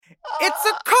It's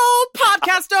a cold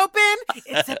podcast open.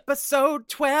 It's episode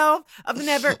 12 of the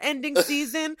never-ending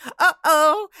season.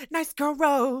 Uh-oh, nice girl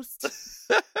roast.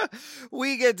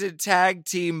 We get to tag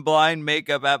team blind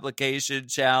makeup application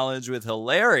challenge with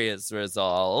hilarious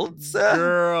results.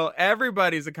 Girl,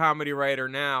 everybody's a comedy writer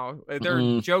now.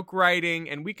 They're joke writing,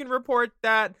 and we can report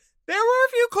that there were a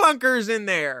few clunkers in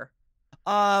there.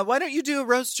 Why don't you do a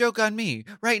roast joke on me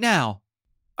right now?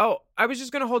 Oh, I was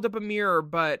just going to hold up a mirror,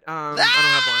 but I don't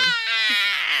have one.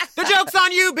 The joke's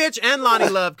on you, bitch, and Lonnie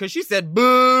Love, because she said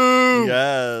boo.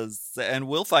 Yes, and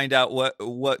we'll find out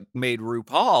what made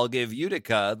RuPaul give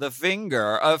Utica the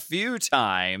finger a few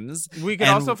times. We can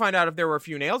also find out if there were a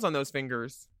few nails on those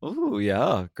fingers. Ooh,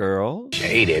 yeah, girl.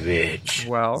 Shady bitch.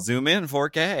 Well. Zoom in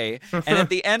 4K. And at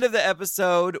the end of the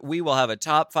episode, we will have a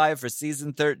top 5 for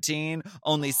season 13.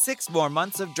 Only 6 more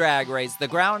months of Drag Race. The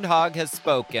groundhog has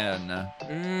spoken.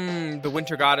 The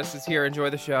winter goddess is here. Enjoy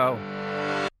the show.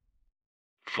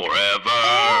 Forever.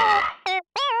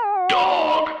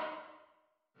 Dog.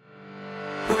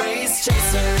 Race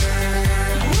chaser.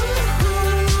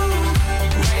 Woo-hoo.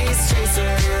 Race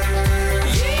chaser.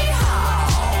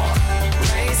 Yeehaw.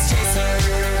 Race chaser.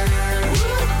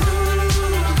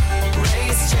 Woo-hoo.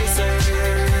 Race chaser.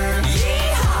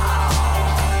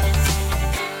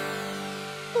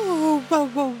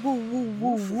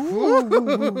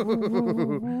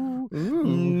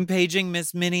 Paging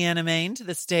Miss Minnie Anamain to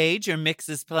the stage. Your mix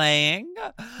is playing.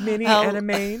 Minnie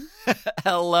Anamain.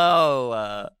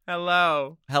 Hello.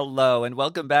 Hello, and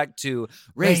welcome back to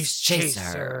Race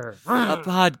Chaser, a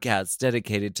podcast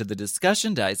dedicated to the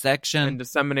discussion, dissection, and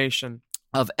dissemination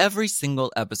of every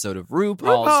single episode of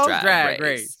RuPaul's Drag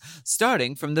Race, Race,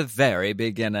 starting from the very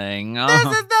beginning. This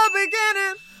is the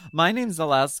beginning. My name's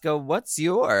Alaska. What's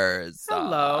yours?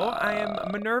 Hello, I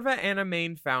am Minerva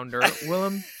Anamain founder,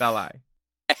 Willem Belli.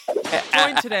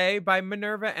 Joined today by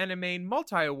Minerva Anamain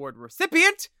multi-award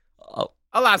recipient,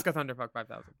 Alaska Thunderfuck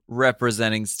 5000.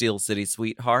 Representing Steel City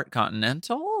Sweetheart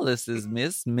Continental, this is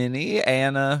Miss Minnie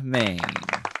Anamain.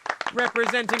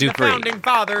 Representing Dupree. The founding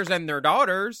fathers and their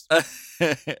daughters,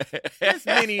 Miss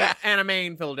Minnie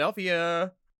Anamain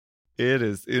Philadelphia. It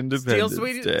is Independence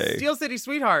Day. Steel City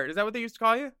Sweetheart. Is that what they used to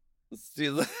call you?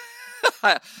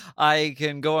 I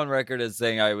can go on record as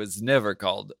saying I was never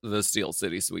called the Steel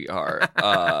City Sweetheart.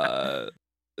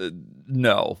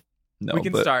 No. We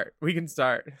can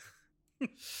start.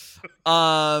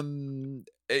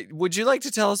 Would you like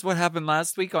to tell us what happened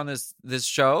last week on this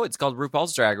show? It's called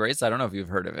RuPaul's Drag Race. I don't know if you've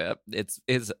heard of it.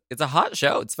 It's a hot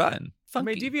show. It's fun.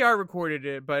 My DVR recorded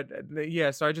it, but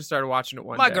so I just started watching it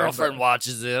one day. My girlfriend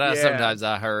watches it. Sometimes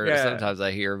I heard it. Sometimes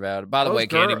I hear about it. By the way,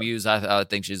 Candy Muse, I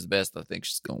think she's the best. I think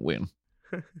she's going to win.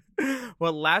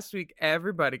 Well, last week,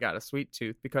 everybody got a sweet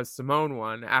tooth because Simone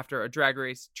won after a Drag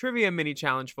Race trivia mini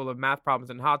challenge full of math problems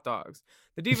and hot dogs.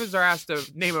 The divas are asked to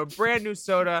name a brand new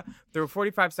soda through a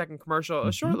 45-second commercial,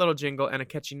 a short little jingle, and a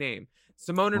catchy name.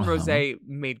 Simone and Rosé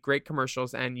made great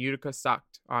commercials, and Utica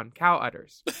sucked on cow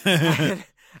udders.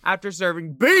 After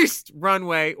serving Beast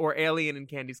Runway, or Alien in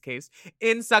Candy's case,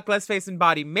 in Suckless face and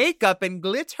body makeup and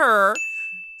glitter,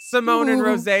 Simone and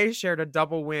Rosé shared a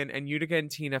double win, and Utica and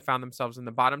Tina found themselves in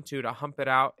the bottom 2 to hump it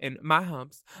out in my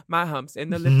humps in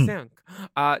the lip sync.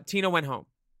 Tina went home.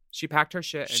 She packed her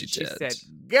shit and she said,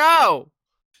 go!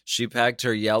 She packed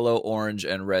her yellow, orange,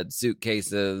 and red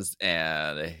suitcases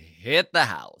and hit the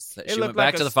house. It she looked went back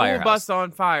like to a the firehouse. school bus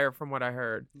on fire, from what I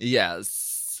heard.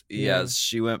 Yes, Yeah.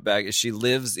 she went back. She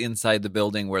lives inside the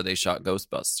building where they shot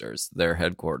Ghostbusters, their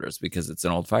headquarters, because it's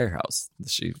an old firehouse.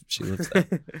 She lives there.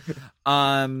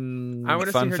 I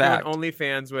want to see her doing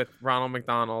OnlyFans with Ronald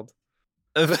McDonald.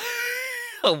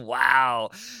 Wow.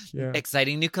 Yeah.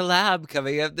 Exciting new collab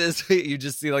coming up this week. You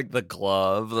just see like the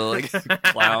glove, the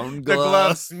clown glove. The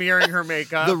glove smearing her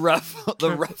makeup. The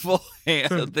ruffle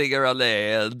hand thing around the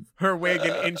hand. Her wig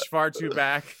an inch far too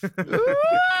back.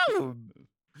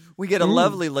 We get a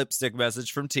lovely lipstick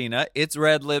message from Tina. It's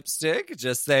red lipstick.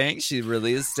 Just saying. She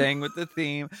really is staying with the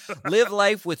theme. Live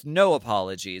life with no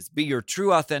apologies. Be your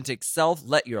true, authentic self.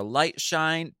 Let your light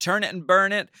shine. Turn it and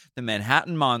burn it. The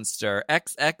Manhattan Monster.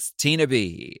 XX Tina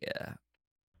B.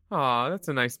 Aw, that's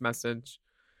a nice message.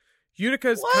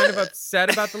 Utica's kind of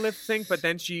upset about the lip sync, but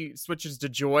then she switches to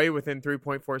joy within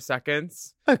 3.4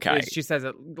 seconds. Okay. She says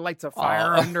it lights a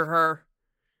fire under her.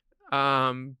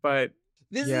 But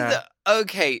this is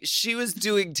okay. She was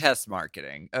doing test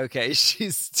marketing. Okay. She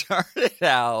was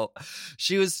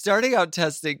starting out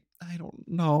testing. I don't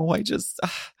know.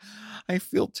 I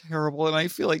feel terrible. And I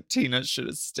feel like Tina should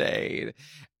have stayed.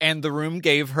 And the room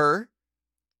gave her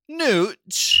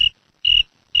nooch.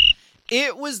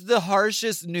 It was the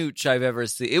harshest nooch I've ever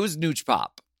seen. It was nooch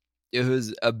pop. It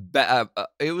was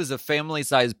it was a family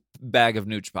sized bag of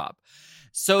Nooch Pop.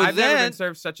 So I've never then been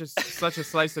served such a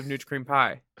slice of Nooch cream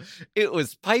pie. it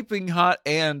was piping hot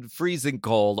and freezing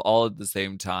cold all at the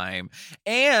same time.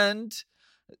 And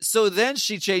so then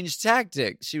she changed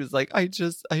tactics. She was like, I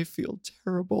feel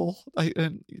terrible.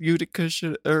 And Utica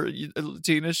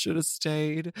Tina should have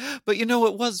stayed. But it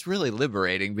was really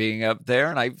liberating being up there,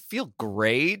 and I feel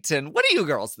great. And what do you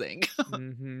girls think?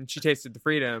 Hmm. She tasted the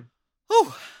freedom.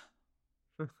 Oh,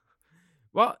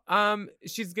 Well,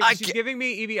 she's giving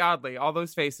me Evie Oddly, all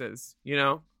those faces,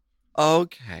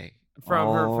 okay.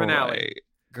 from her All finale. right.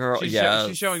 Girl, She's yes.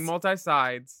 she's showing multi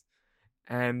sides,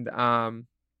 and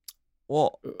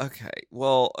Well,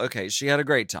 okay. She had a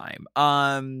great time.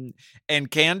 And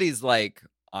Candy's like,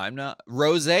 I'm not.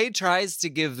 Rosé tries to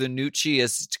give the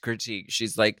Nucciest critique.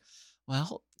 She's like,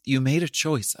 well, you made a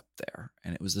choice up there,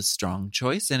 and it was a strong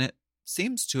choice, and it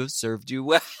seems to have served you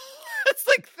well.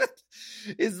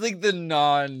 It's like the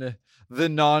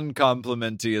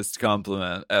non-complimentiest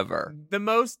compliment ever. the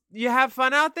most you have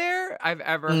fun out there I've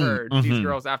ever heard. These mhm.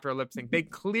 girls after a lip sync, they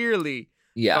clearly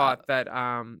Yeah, thought that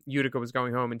Utica was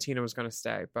going home and Tina was going to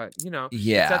stay, but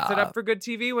yeah, sets it up for good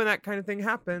TV when that kind of thing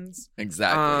happens.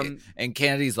 exactly. And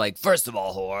Candy's like, first of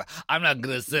all, whore, I'm not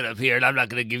gonna sit up here and I'm not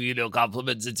gonna give you no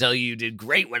compliments and tell you did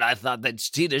great when I thought that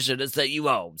Tina should have sent you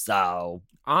home. So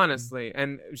Honestly,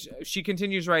 and she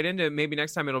continues right into maybe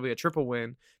next time it'll be a triple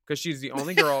win because she's the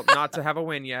only girl not to have a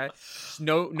win yet.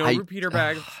 No repeater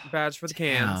badge for the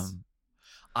cans. damn.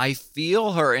 I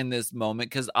feel her in this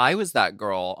moment because I was that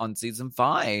girl on season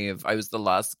 5. I was the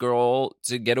last girl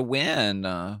to get a win.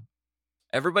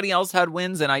 Everybody else had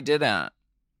wins and I didn't.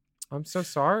 I'm so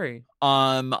sorry.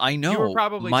 I know. You were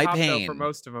probably my top though pain for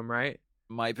most of them, right?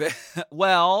 My pain.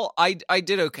 Well, I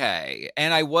did okay,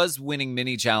 and I was winning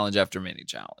mini challenge after mini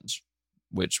challenge,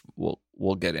 which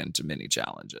we'll get into mini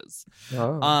challenges.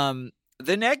 Oh.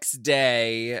 The next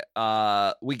day,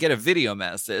 we get a video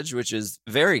message, which is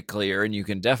very clear, and you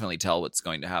can definitely tell what's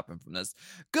going to happen from this.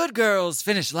 Good girls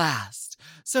finish last.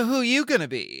 So who you gonna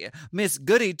be? Miss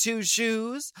Goody Two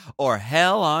Shoes or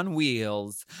Hell on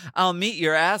Wheels? I'll meet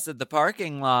your ass at the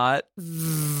parking lot.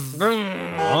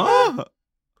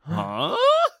 Huh?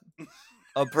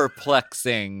 A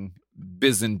perplexing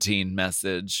Byzantine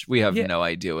message. We have Yeah. no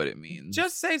idea what it means.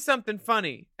 Just say something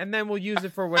funny, and then we'll use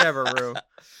it for whatever, Rue.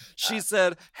 She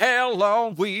said, Hell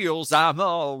on Wheels, I'm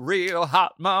a real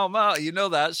hot mama. You know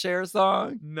that Cher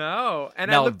song? No. And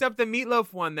I No. looked up the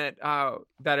Meatloaf one that I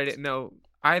didn't know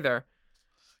either.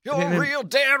 You're a real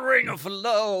Dan Ringer for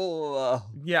low.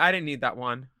 Yeah, I didn't need that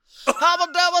one. I'm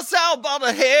a double sound but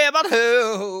a him and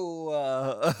who.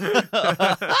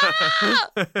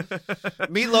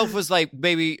 Meatloaf was like,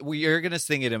 baby, you're going to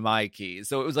sing it in my key.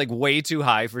 So it was like way too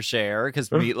high for Cher because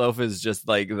Meatloaf is just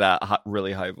like that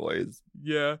really high voice.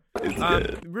 Yeah. It's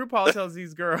good. RuPaul tells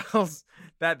these girls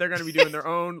that they're going to be doing their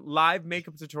own live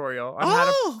makeup tutorial on how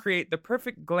to create the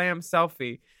perfect glam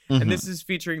selfie. Mhm. And this is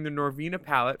featuring the Norvina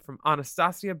palette from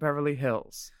Anastasia Beverly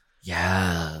Hills.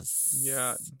 Yes.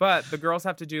 Yeah. But the girls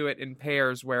have to do it in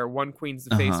pairs where one queen's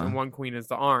the face Uh-huh. and one queen is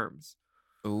the arms.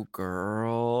 Oh,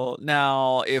 girl.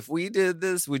 Now, if we did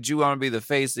this, would you want to be the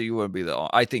face or you want to be the...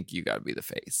 I think you got to be the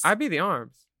face. I'd be the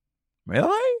arms.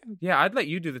 Really? Yeah, I'd let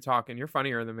you do the talking. You're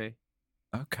funnier than me.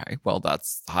 Okay. Well,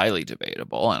 that's highly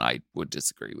debatable, and I would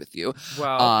disagree with you.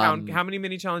 Well, how many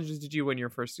mini challenges did you win your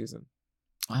first season?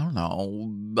 I don't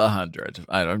know. 100.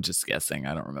 I'm just guessing.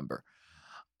 I don't remember.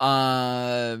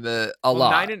 A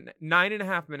lot.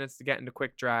 9.5 minutes to get into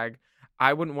quick drag.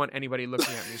 I wouldn't want anybody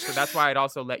looking at me, so that's why I'd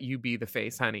also let you be the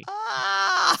face, honey.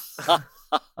 But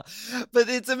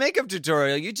it's a makeup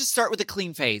tutorial. You just start with a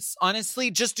clean face. Honestly,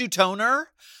 just do toner,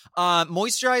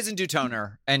 moisturize, and do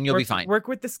toner, and you'll be fine. Work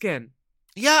with the skin.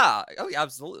 Yeah. Oh, yeah,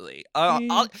 absolutely.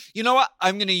 You know what?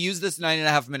 I'm going to use this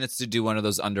 9.5 minutes to do one of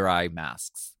those under eye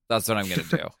masks. That's what I'm going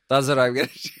to do. That's what I'm going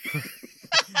to do.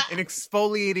 An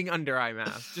exfoliating under eye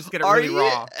mask. Just get it really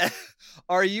raw.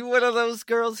 Are you one of those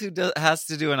girls who has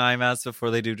to do an eye mask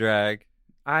before they do drag?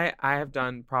 I have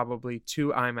done probably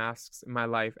 2 eye masks in my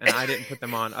life, and I didn't put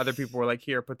them on. Other people were like,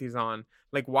 "Here, put these on."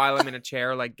 Like while I'm in a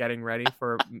chair, like getting ready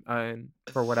for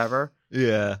whatever.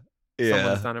 Yeah.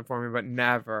 Someone's done it for me, but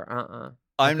never.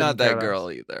 I'm not that care girl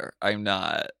either. I'm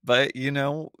not. But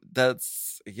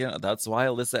that's why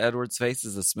Alyssa Edwards' face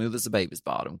is as smooth as a baby's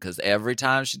bottom, because every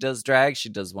time she does drag, she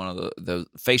does one of the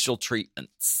facial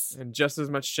treatments. And just as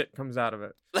much shit comes out of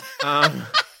it.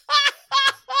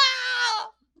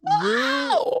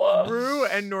 Rue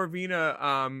and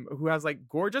Norvina, who has like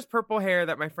gorgeous purple hair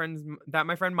that my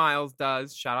friend Miles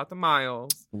does. Shout out to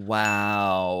Miles.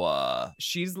 Wow.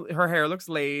 Her hair looks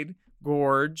laid,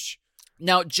 gorge.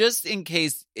 Now, just in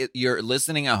case you're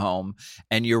listening at home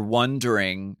and you're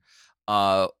wondering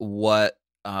what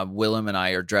Willem and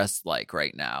I are dressed like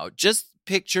right now, just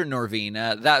picture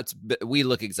Norvina. We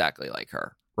look exactly like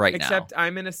her right now. Except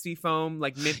I'm in a seafoam,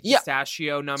 like mint Yeah.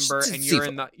 pistachio number, Just and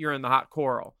seafoam. you're in the hot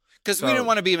coral. Because we So- didn't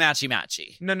want to be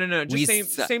matchy-matchy. No. We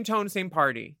Just same tone, same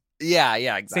party. Yeah,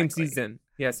 exactly. Same season.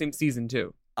 Yeah, same season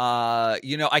too.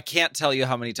 I can't tell you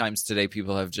how many times today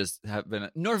people have been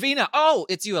Norvina. Oh,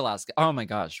 it's you, Alaska. Oh my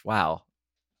gosh, wow.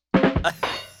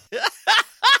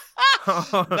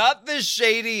 Not the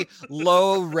shady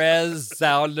low res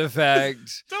sound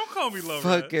effect. Don't call me low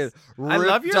Fucking res. I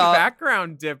love your ripped up-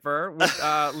 background, Dipper, with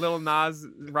Lil Nas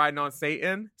riding on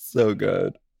Satan. So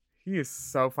good. He is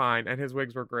so fine, and his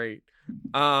wigs were great.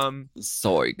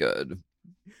 So good.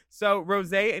 So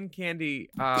Rose and Candy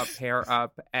pair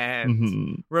up, and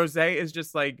Mhm. Rose is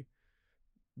just like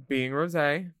being Rose,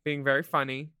 being very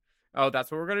funny. Oh, that's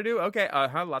what we're gonna do. Okay,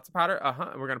 lots of powder.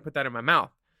 We're gonna put that in my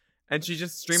mouth. And she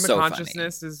just stream of So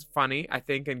consciousness is funny, I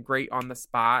think, and great on the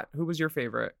spot. Who was your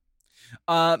favorite?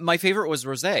 My favorite was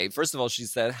Rose. First of all, she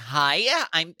said, "Hi,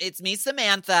 it's me,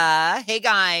 Samantha. Hey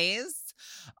guys."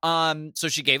 So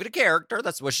she gave it a character.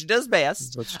 That's what she does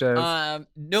best. What she does.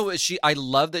 I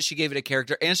love that she gave it a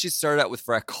character, and she started out with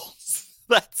freckles.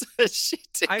 That's what she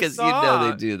did, I because saw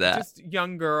they do that. Just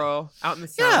young girl out in the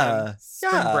sun. Yeah,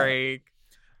 Spring yeah. break.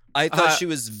 I thought Uh, she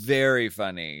was very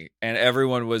funny, and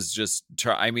everyone was just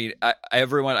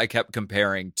everyone I kept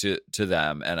comparing to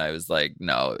them, and I was like,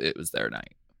 no, it was their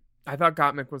night. I thought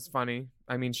Gottmik was funny.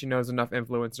 I mean, she knows enough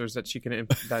influencers that she can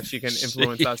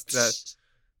influence us.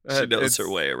 That She knows it's- her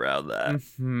way around that.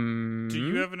 Mhm. Do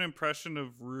you have an impression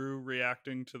of Rue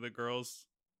reacting to the girls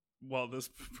while this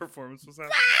performance was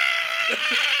happening?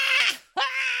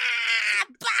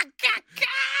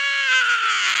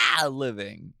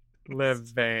 Living.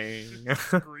 living?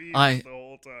 Screamed I- the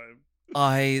whole time.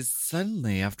 I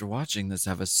suddenly, after watching this,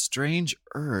 have a strange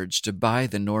urge to buy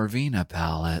the Norvina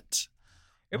palette.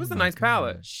 It was Oh a my nice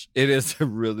palette. gosh. It is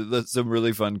some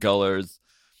really fun colors.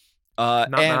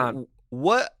 Not And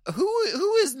who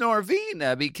is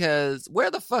Norvina? Because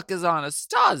where the fuck is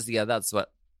Anastasia? That's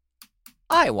what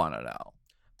I want to know.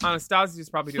 Anastasia's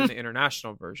probably doing the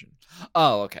international version.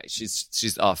 Oh, okay.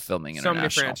 She's off filming So many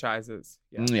international. franchises.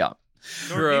 Yeah. Yeah.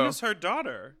 True. Norvina's her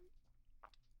daughter.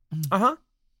 Uh-huh.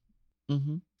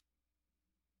 Mm-hmm.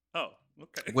 Oh,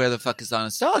 okay. Where the fuck is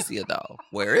Anastasia, though?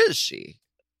 Where is she?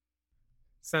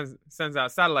 Sends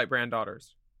out satellite brand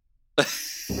daughters.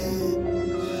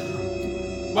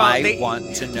 I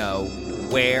want to know,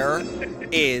 where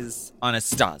is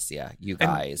Anastasia, you And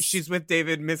guys? she's with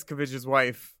David Miskovich's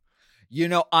wife. You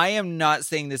know, I am not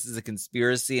saying this is a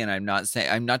conspiracy, and I'm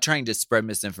not trying to spread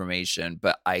misinformation,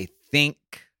 but I think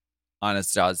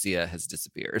Anastasia has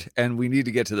disappeared, and we need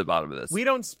to get to the bottom of this. We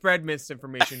don't spread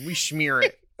misinformation. We smear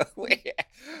it.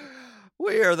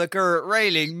 we are the current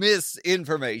reigning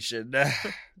misinformation.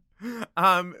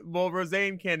 Well, Rose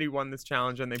and Candy won this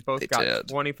challenge, and they both They got did.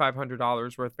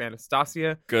 $2,500 worth of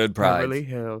Anastasia Good prize. Beverly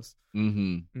Hills.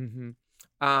 Mm-hmm.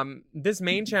 This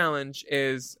main challenge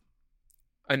is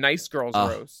a nice girls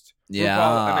roast. Yeah.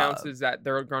 RuPaul announces that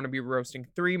they're going to be roasting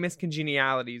 3 Miss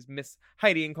Congenialities: Miss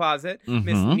Heidi in Closet,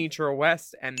 Miss Mhm. Nitra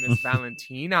West, and Miss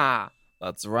Valentina.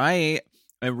 That's right.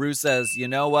 And Rue says, you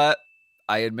know what?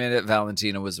 I admit it.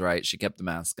 Valentina was right. She kept the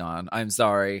mask on. I'm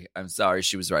sorry.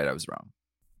 She was right. I was wrong.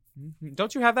 Mhm.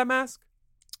 Don't you have that mask?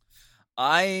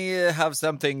 I have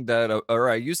something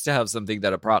I used to have something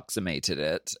that approximated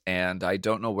it, and I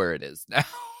don't know where it is now.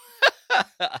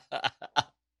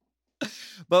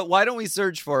 But why don't we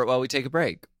search for it while we take a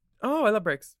break? Oh, I love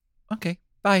breaks. Okay.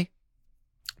 Bye.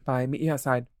 Bye. Meet you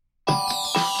outside.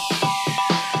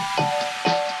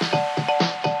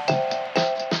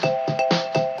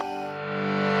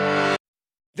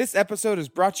 This episode is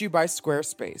brought to you by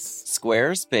Squarespace.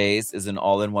 Squarespace is an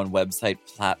all-in-one website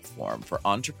platform for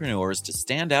entrepreneurs to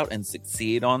stand out and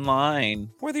succeed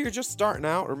online. Whether you're just starting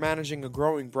out or managing a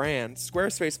growing brand,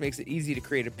 Squarespace makes it easy to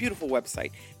create a beautiful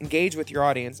website, engage with your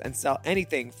audience, and sell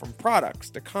anything from products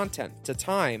to content to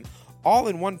time, all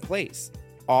in one place,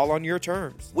 all on your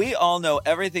terms. We all know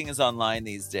everything is online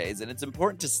these days, and it's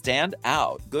important to stand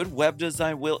out. Good web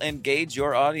design will engage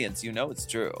your audience. You know it's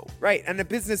true. Right, and a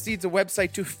business needs a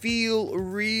website to feel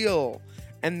real.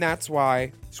 And that's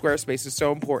why Squarespace is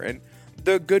so important.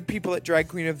 The good people at Drag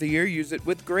Queen of the Year use it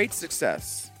with great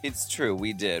success. It's true.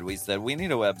 We did. We said we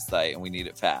need a website and we need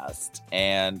it fast.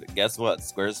 And guess what?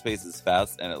 Squarespace is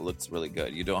fast and it looks really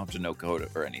good. You don't have to know code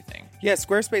or anything. Yeah,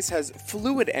 Squarespace has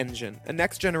Fluid Engine, a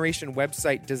next-generation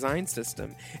website design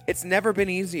system. It's never been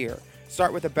easier.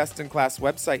 Start with a best-in-class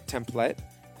website template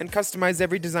and customize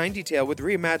every design detail with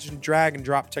reimagined drag and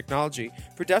drop technology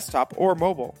for desktop or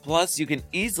mobile. Plus, you can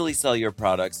easily sell your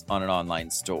products on an online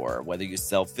store, whether you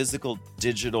sell physical,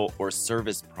 digital, or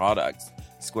service products.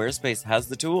 Squarespace has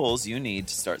the tools you need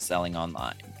to start selling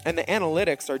online. And the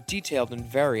analytics are detailed and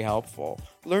very helpful.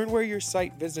 Learn where your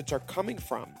site visits are coming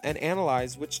from and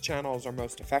analyze which channels are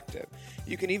most effective.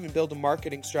 You can even build a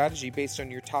marketing strategy based on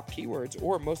your top keywords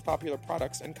or most popular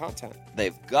products and content.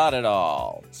 They've got it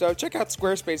all. So check out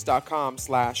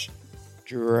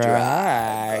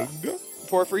squarespace.com/drag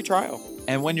for a free trial.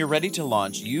 And when you're ready to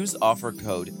launch, use offer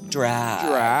code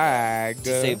Drag.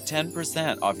 to save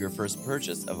 10% off your first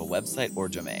purchase of a website or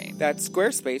domain. That's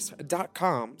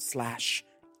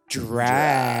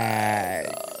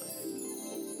squarespace.com/drag.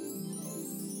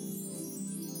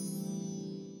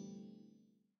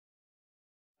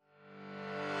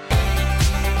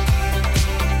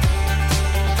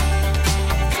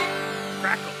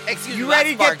 Excuse You me,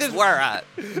 ready to get Sparks, this- where at?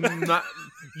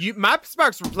 my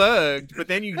sparks were plugged, but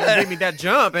then you gave me that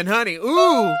jump, and honey,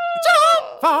 ooh,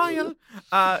 jump fire.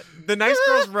 The Nice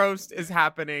Girls roast is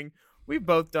happening. We've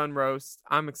both done roast.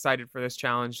 I'm excited for this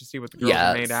challenge to see what the girls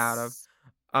are made out of.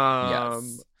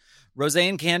 Yes. Rose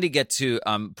and Candy get to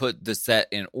put the set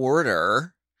in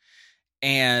order,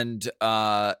 and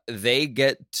they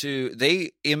get to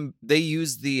they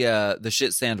use the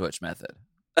shit sandwich method.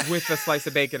 With a slice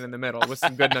of bacon in the middle, with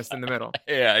some goodness in the middle.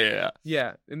 Yeah.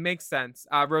 Yeah, it makes sense.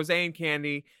 Rose and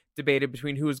Candy debated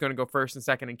between who was going to go first and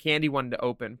second, and Candy wanted to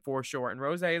open for sure. And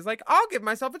Rose is like, I'll give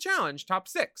myself a challenge, top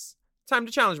 6. Time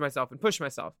to challenge myself and push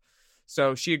myself.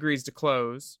 So she agrees to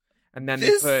close, and then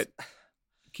they put...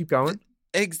 Keep going.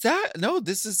 No,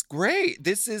 this is great.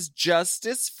 This is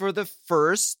justice for the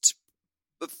first...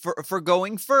 For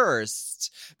going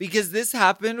first, because this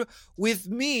happened with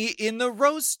me in the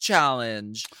roast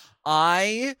challenge.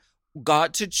 I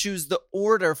got to choose the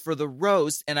order for the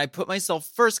roast, and I put myself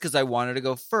first because I wanted to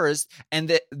go first.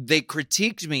 And they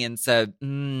critiqued me and said,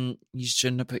 "You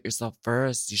shouldn't have put yourself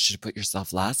first. You should have put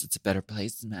yourself last. It's a better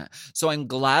placement." So I'm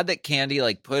glad that Candy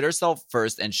put herself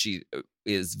first, and she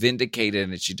is vindicated,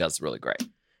 and she does really great.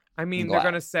 I mean, they're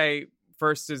gonna say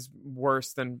first is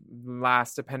worse than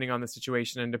last, depending on the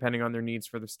situation and depending on their needs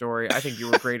for the story. I think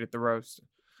you were great at the roast.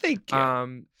 Thank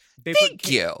you. Thank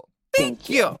you. Thank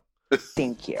you.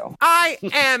 Thank you. I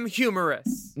am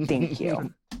humorous. Thank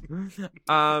you.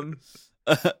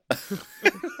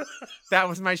 That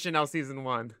was my Chanel season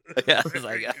 1. Yeah, I was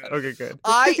like, Okay, good.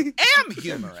 I am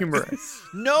humorous. Humorous.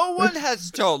 No one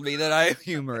has told me that I am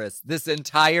humorous this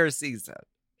entire season,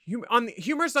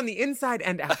 Humorous on the inside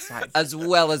and outside. as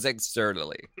well as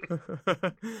externally.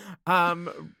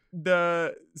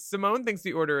 The Simone thinks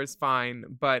the order is fine,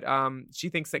 but she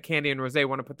thinks that Candy and Rose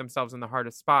want to put themselves in the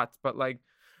hardest spots. But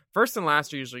first and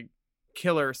last are usually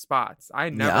killer spots.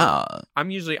 I'm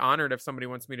usually honored if somebody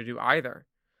wants me to do either.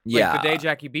 The day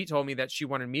Jackie B told me that she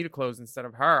wanted me to close instead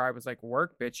of her, I was like,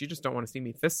 work, bitch. You just don't want to see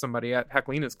me fist somebody at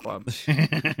Heclena's club. She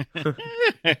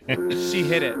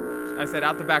hit it. I said,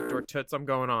 out the back door, toots, I'm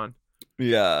going on.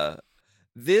 Yeah.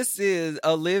 This is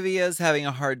Olivia's having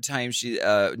a hard time. She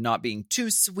not being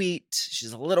too sweet.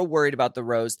 She's a little worried about the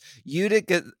roast.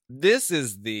 Utica, this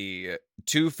is the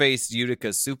two-faced Utica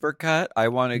supercut. I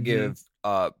want to give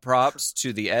props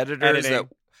to the editors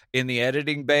in the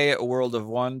editing bay at World of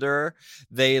Wonder.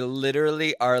 They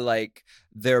literally are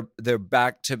they're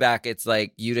back to back. It's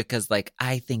Utica's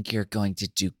I think you're going to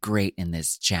do great in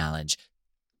this challenge.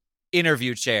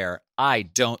 Interview chair, I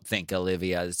don't think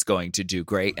Olivia is going to do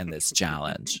great in this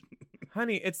challenge.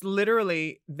 Honey, it's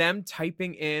literally them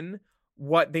typing in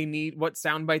what they need, what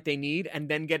soundbite they need, and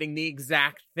then getting the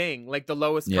exact thing, the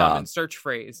lowest common search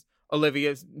phrase.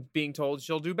 Olivia's being told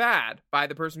she'll do bad by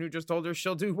the person who just told her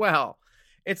she'll do well.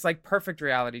 It's perfect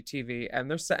reality TV,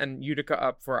 and they're setting Utica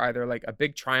up for either a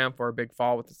big triumph or a big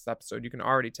fall with this episode. You can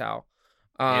already tell.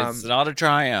 It's not a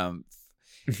triumph.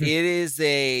 It is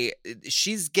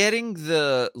she's getting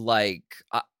the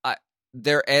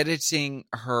they're editing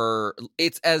her.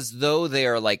 It's as though they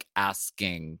are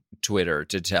asking Twitter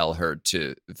to tell her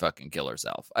to fucking kill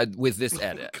herself with this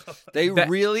edit. They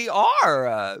really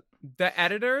are. The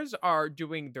editors are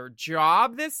doing their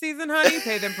job this season, honey.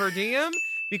 Pay them per diem.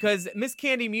 Because Miss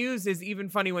Candy Muse is even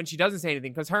funny when she doesn't say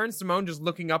anything. Because her and Simone just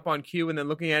looking up on cue and then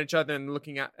looking at each other and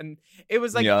and it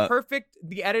was perfect.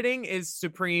 The editing is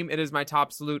supreme. It is my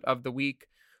top salute of the week.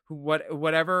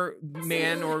 Whatever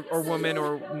man or woman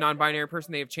or non-binary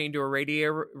person they have chained to a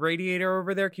radiator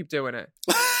over there, keep doing it.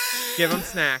 Give them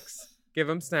snacks.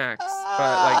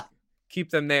 But keep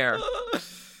them there.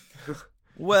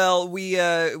 Well, we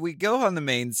go on the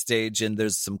main stage, and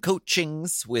there's some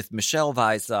coachings with Michelle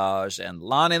Visage and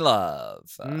Lonnie Love.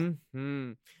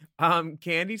 Mm-hmm.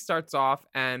 Candy starts off,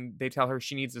 and they tell her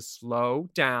she needs to slow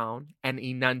down and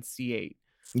enunciate.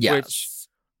 Yes. Which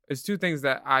is two things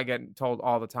that I get told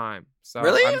all the time. So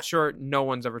Really? I'm sure no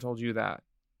one's ever told you that.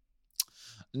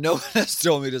 No one has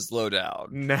told me to slow down.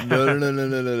 No.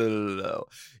 No.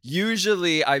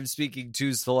 Usually I'm speaking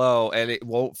too slow and it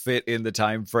won't fit in the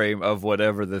time frame of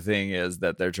whatever the thing is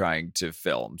that they're trying to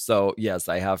film. So yes,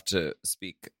 I have to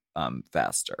speak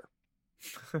faster.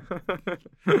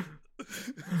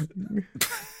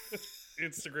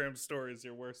 Instagram story is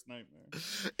your worst nightmare.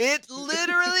 It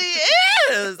literally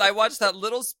is. I watched that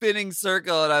little spinning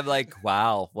circle and I'm like,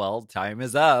 wow, well, time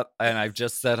is up. And I've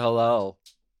just said hello.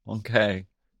 Okay.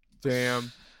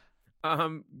 Damn.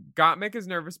 Gottmik is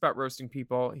nervous about roasting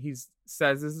people. He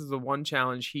says this is the one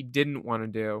challenge he didn't want to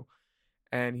do.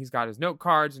 And he's got his note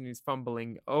cards and he's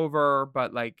fumbling over,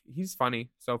 but like he's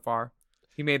funny so far.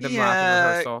 He made them laugh in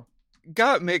rehearsal.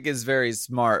 Gottmik is very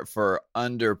smart for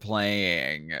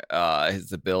underplaying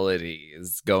his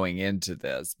abilities going into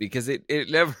this because it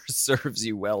never serves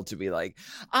you well to be like,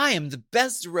 I am the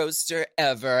best roaster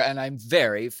ever and I'm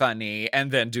very funny and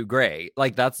then do great.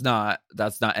 Like that's not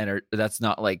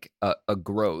like a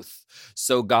growth.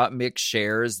 So Gottmik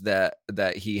shares that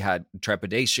he had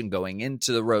trepidation going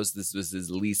into the roast. This was his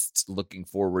least looking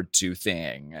forward to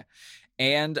thing,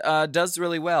 and does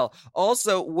really well.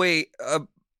 Also, wait.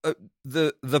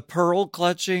 The pearl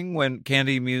clutching when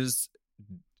Candy Muse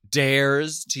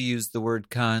dares to use the word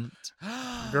cunt.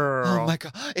 Girl. Oh my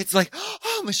God. It's like,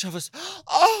 oh, Michelle was,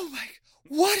 oh my,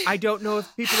 what? I don't know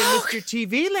if people in Mr.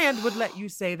 TV land would let you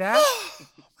say that. Oh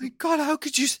my God, how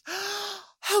could you say that?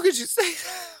 How could you say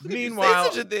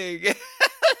Meanwhile, such a thing?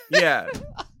 Yeah.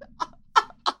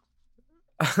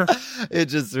 It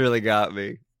just really got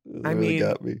me.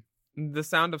 Got me. The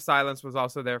sound of silence was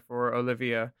also there for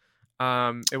Olivia.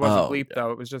 It wasn't bleep though.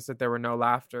 It was just that there were no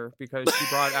laughter because she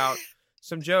brought out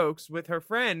some jokes with her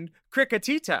friend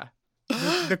Cricketita,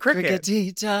 the cricket.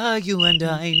 Cricketita, you and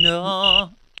I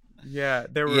know. Yeah,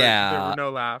 there were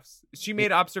no laughs. She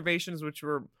made observations which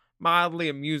were mildly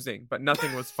amusing, but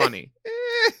nothing was funny.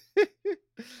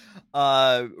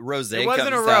 Rose. It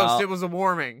wasn't a roast; out. it was a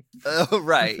warming. Oh,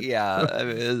 right. Yeah. I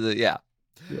mean, yeah.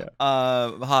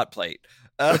 Hot plate.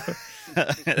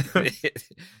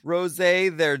 Rose,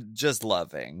 they're just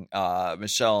loving.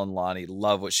 Michelle and Lonnie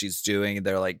love what she's doing.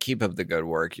 They're like, keep up the good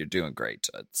work. You're doing great,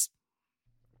 Toots.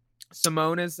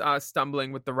 Simone is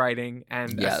stumbling with the writing,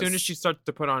 and as soon as she starts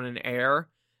to put on an air,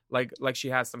 like she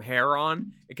has some hair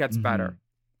on, it gets better.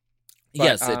 But,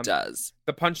 yes, it does.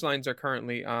 The punchlines are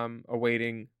currently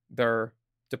awaiting their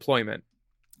deployment.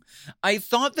 I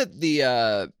thought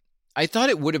that I thought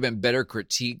it would have been better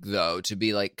critique, though, to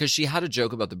be like, because she had a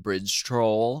joke about the bridge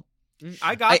troll.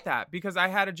 I got that because I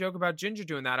had a joke about Ginger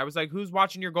doing that. I was like, who's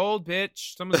watching your gold,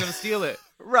 bitch? Someone's going to steal it.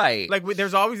 Right. Like,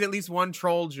 there's always at least one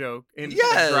troll joke in the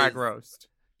drag roast.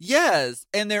 Yes.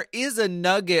 And there is a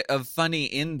nugget of funny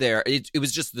in there. It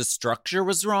was just the structure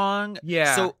was wrong.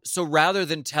 Yeah. So rather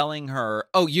than telling her,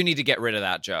 oh, you need to get rid of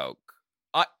that joke,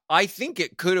 I think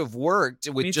it could have worked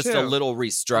with just a little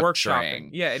restructuring.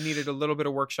 Yeah, it needed a little bit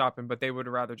of workshopping, but they would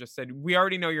have rather just said, we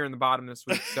already know you're in the bottom this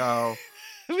week, so...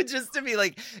 Just to be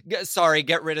like, sorry,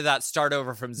 get rid of that, start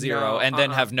over from zero, and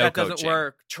then have no coaching. That doesn't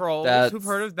work. Trolls, who've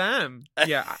heard of them?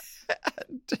 Yeah.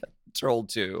 Troll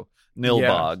 2,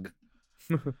 Nilbog.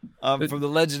 From the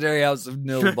legendary house of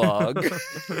Nilbog.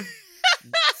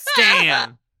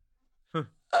 Stan!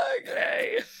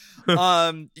 Okay.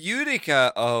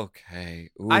 Utica. Okay.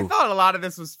 Ooh. I thought a lot of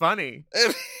this was funny. You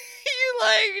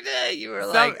liked it. You were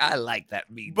like, I like that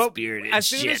mean-spirited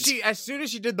shit. As soon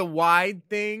as she did the wide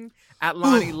thing at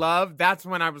Lonnie Love, that's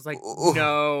when I was like,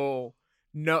 no,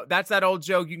 that's that old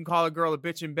joke. You can call a girl a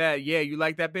bitch in bed. Yeah, you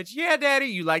like that bitch? Yeah, daddy.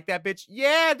 You like that bitch?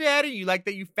 Yeah, daddy. You like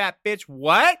that, you fat bitch?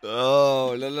 What?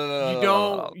 Oh, no. You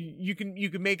don't. You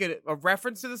can make it a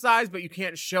reference to the size, but you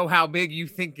can't show how big you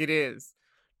think it is.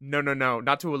 No,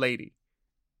 not to a lady.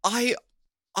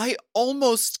 I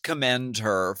almost commend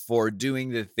her for doing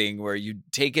the thing where you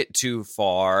take it too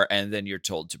far and then you're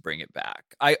told to bring it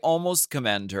back. I almost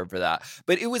commend her for that.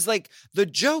 But it was like the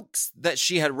jokes that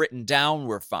she had written down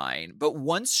were fine. But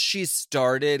once she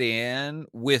started in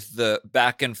with the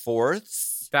back and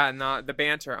forths. Not the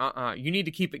banter. You need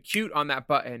to keep it cute on that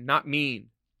button, not mean.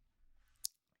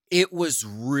 It was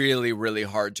really, really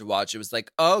hard to watch. It was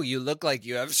like, oh, you look like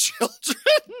you have children.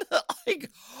 Like,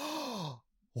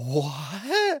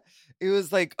 what? It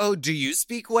was like, oh, do you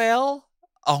speak whale?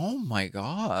 Oh my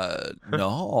God.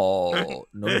 No.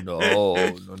 No.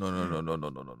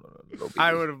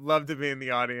 I would have loved to be in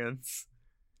the audience.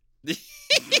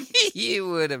 You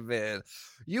would have been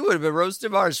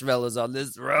roasting marshmallows on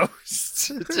this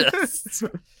roast. Just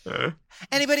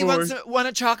anybody want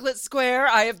a chocolate square?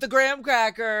 I have the graham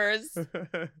crackers.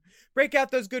 Break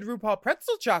out those good RuPaul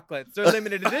pretzel chocolates. They're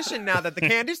limited edition now that the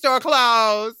candy store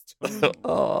closed.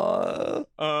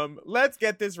 Let's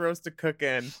get this roast to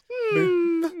cooking.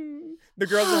 The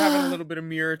girls are having a little bit of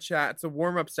mirror chat. It's a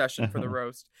warm-up session for the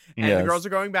roast. And the girls are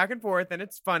going back and forth, and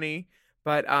it's funny.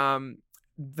 But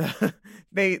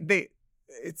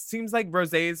it seems like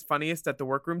Rosé is funniest at the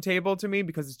workroom table to me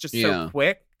because it's just so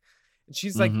quick. And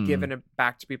she's like giving it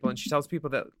back to people, and she tells people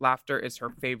that laughter is her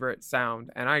favorite sound.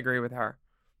 And I agree with her.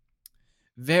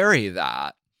 Very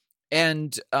that.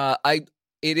 And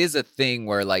it is a thing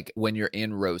where, like, when you're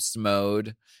in roast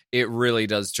mode, it really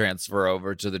does transfer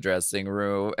over to the dressing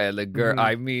room. And the girl,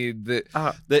 I mean,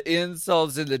 the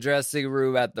insults in the dressing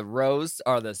room at the roast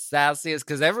are the sassiest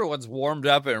because everyone's warmed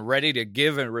up and ready to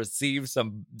give and receive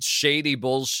some shady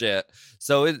bullshit.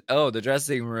 So, the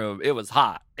dressing room, it was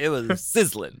hot. It was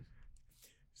sizzling.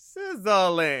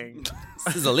 Sizzling.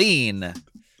 Sizzling.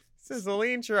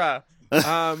 Sizzlintra.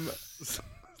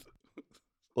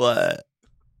 What?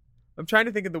 I'm trying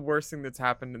to think of the worst thing that's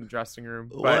happened in the dressing room.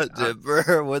 What,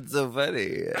 Dipper? What's so funny?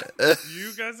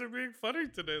 You guys are being funny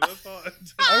today. That's all.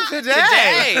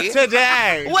 Today?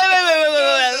 Today.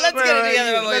 Wait. Let's get it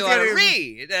together what we want to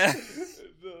read.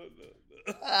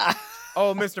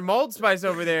 Oh, Mr. Mold Spice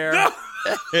over there.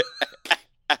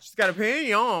 She's got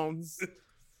opinions.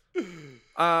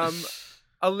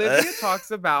 Olivia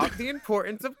talks about the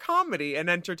importance of comedy and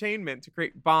entertainment to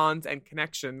create bonds and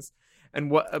connections and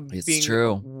being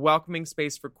true. Welcoming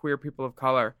space for queer people of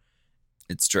color.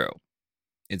 It's true.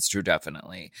 It's true,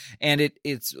 definitely. And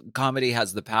it's comedy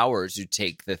has the power to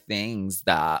take the things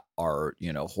that are,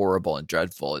 horrible and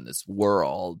dreadful in this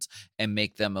world and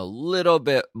make them a little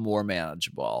bit more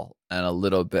manageable and a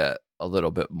little bit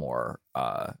more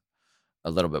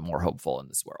hopeful in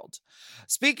this world.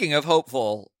 Speaking of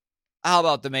hopeful, how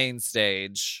about the main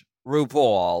stage,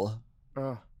 RuPaul?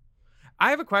 I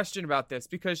have a question about this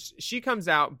because she comes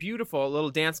out beautiful, a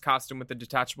little dance costume with a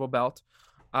detachable belt,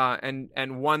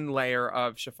 and one layer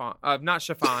of chiffon, not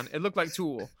chiffon. It looked like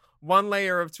tulle. One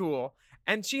layer of tulle,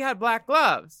 and she had black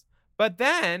gloves. But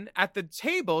then at the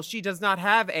table, she does not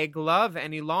have a glove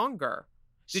any longer.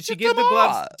 Did she give the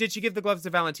gloves? Did she give the gloves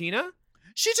to Valentina?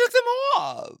 She took them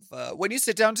off. When you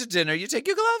sit down to dinner, you take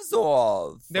your gloves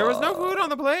off. There was no food on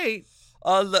the plate.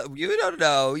 You don't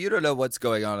know. You don't know what's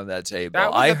going on that table.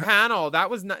 That was a panel. That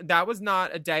was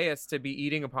not a dais to be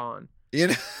eating upon.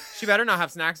 She better not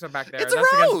have snacks back there. It's a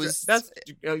roast.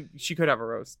 She could have a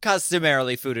roast.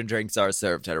 Customarily, food and drinks are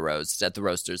served at a roast at the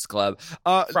Roasters Club.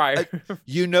 Right.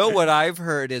 What I've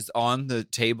heard is on the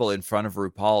table in front of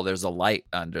RuPaul, there's a light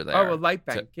under there. Oh, a light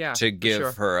bank. To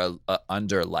give her a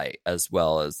underlight as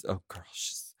well as girl,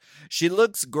 she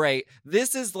looks great.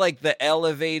 This is like the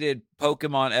elevated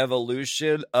Pokemon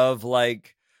evolution of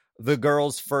like the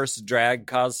girl's first drag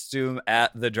costume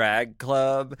at the drag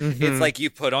club. Mm-hmm. It's like you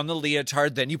put on the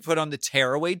leotard, then you put on the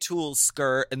tearaway tulle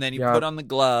skirt, and then you put on the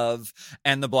glove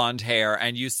and the blonde hair,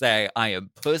 and you say, I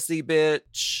am pussy,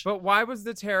 bitch. But why was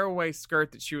the tearaway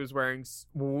skirt that she was wearing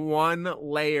one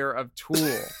layer of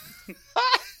tulle?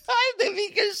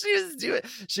 Because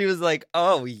she was like,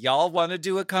 oh, y'all want to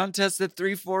do a contest at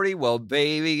 340? Well,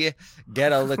 baby,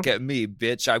 get a look at me,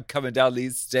 bitch. I'm coming down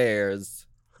these stairs.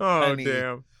 Oh, honey.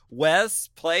 Damn. Wes,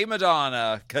 play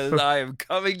Madonna, because I am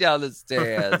coming down the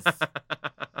stairs.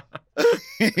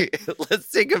 Let's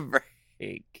take a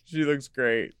break. She looks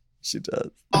great. She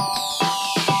does.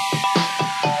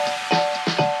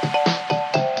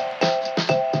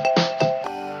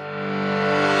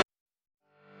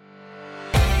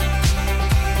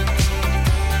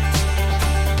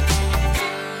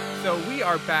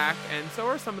 Are back, and so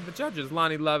are some of the judges.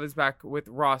 Lonnie Love is back with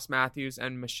Ross Matthews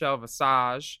and Michelle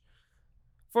Visage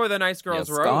for the Nice Girls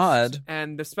Roast. God.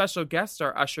 And the special guests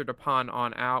are ushered upon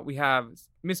on out. We have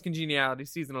Miss Congeniality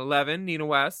Season 11, Nina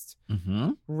West.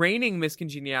 Reigning Miss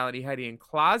Congeniality, Heidi N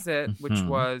Closet, which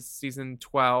was Season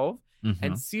 12.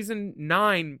 And Season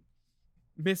 9,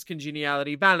 Miss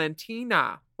Congeniality,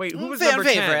 Valentina. Wait, who was fan number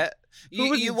favorite?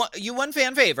 10? You won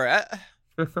fan favorite.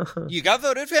 You got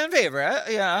voted fan favorite,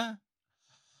 yeah.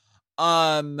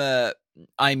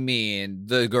 I mean,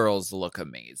 the girls look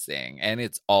amazing, and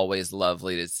it's always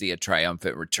lovely to see a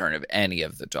triumphant return of any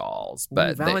of the dolls.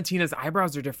 But Valentina's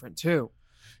eyebrows are different too.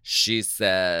 She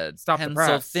said, "Stop the pencil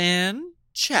press." thin,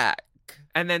 check.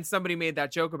 And then somebody made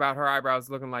that joke about her eyebrows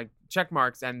looking like check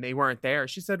marks, and they weren't there.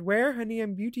 She said, "Where, honey?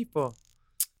 I'm beautiful."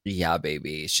 Yeah,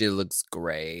 baby. She looks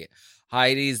great.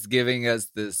 Heidi's giving us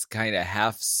this kind of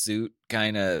half suit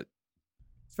kind of.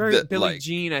 It's very Billie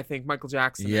Jean, I think, Michael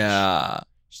Jackson. Yeah.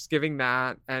 She's giving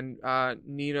that, and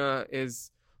Nina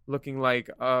is looking like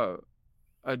a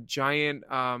giant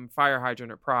fire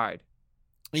hydrant at Pride.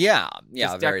 Yeah.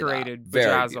 Just Very decorated, very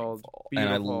bedazzled, beautiful.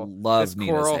 beautiful. And I love this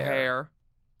Nina's coral hair.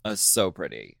 So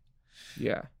pretty.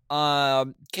 Yeah.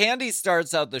 Candy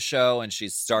starts out the show and she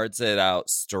starts it out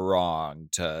strong.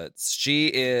 She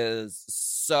is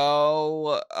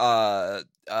so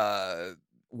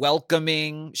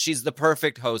welcoming. She's the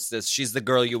perfect hostess. She's the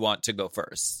girl you want to go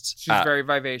first. She's very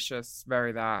vivacious,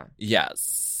 very that.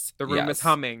 Yes. The room is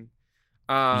humming.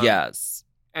 Yes.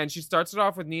 And she starts it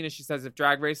off with Nina. She says, "If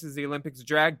drag race is the Olympics of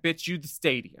drag, bitch, you the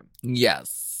stadium."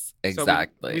 Yes,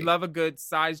 exactly. So we love a good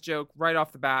size joke right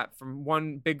off the bat from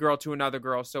one big girl to another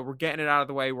girl. So we're getting it out of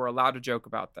the way. We're allowed to joke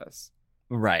about this.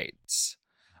 Right.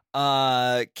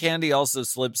 Candy also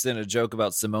slips in a joke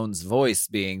about Simone's voice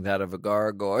being that of a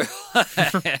gargoyle.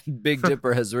 And Big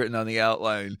Dipper has written on the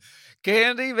outline,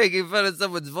 Candy making fun of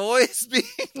someone's voice being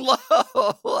low.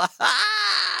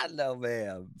 No,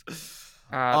 ma'am.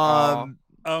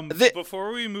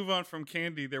 Before we move on from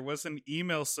Candy, there was an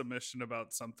email submission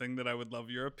about something that I would love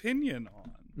your opinion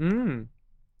on.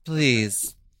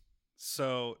 Please.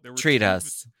 So there were treat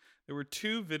us. There were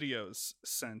 2 videos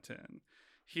sent in.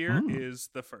 Here is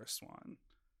the first one.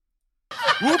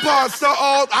 RuPaul's so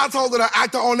old, I told her to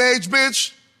act her own age,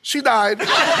 bitch. She died.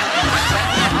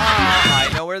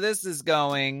 I know where this is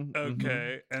going.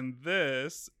 Okay, and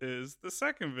this is the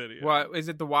second video. What is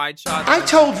it? The wide shot? I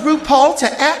told RuPaul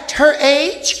to act her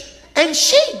age, and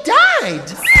she died.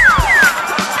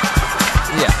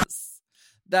 Yes,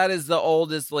 that is the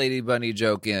oldest Lady Bunny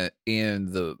joke in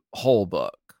the whole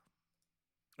book.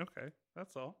 Okay,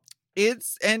 that's all.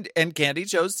 It's and Candy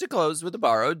chose to close with a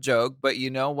borrowed joke, but you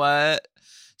know what?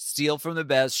 Steal from the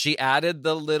best. She added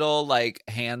the little like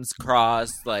hands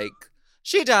crossed, like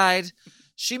she died.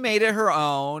 She made it her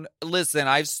own. Listen,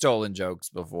 I've stolen jokes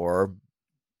before.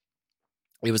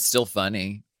 It was still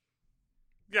funny.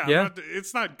 Yeah.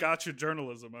 It's not gotcha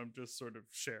journalism. I'm just sort of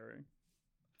sharing.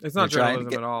 It's not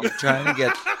journalism at all. You're trying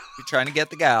to get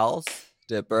the gals,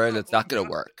 Dipper, and it's not going to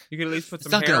work. You can at least put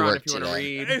some hair on if you want to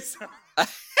read.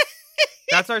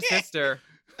 That's our sister.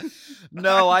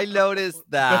 No, I noticed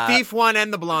that. The thief one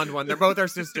and the blonde one. They're both our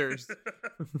sisters.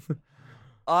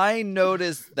 I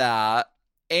noticed that.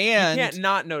 And you can't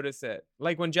not notice it.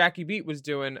 Like when Jackie Beat was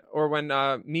doing, or when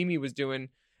Mimi was doing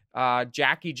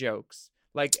Jackie jokes.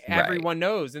 Like everyone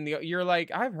knows. And you're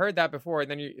like, I've heard that before. And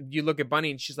then you look at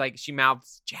Bunny and she's like, she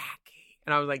mouths Jackie.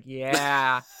 And I was like,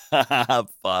 yeah.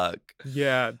 Fuck.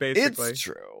 Yeah, basically.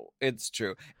 It's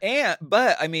true.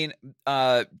 But I mean,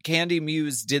 Candy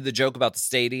Muse did the joke about the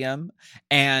stadium,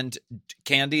 and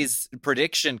Candy's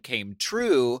prediction came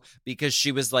true because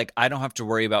she was like, I don't have to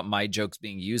worry about my jokes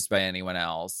being used by anyone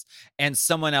else. And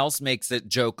someone else makes a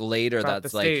joke later about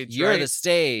that's the like, stage, you're right? the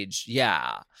stage.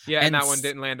 Yeah. Yeah, and that one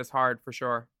didn't land as hard for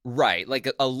sure. Right. Like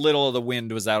a little of the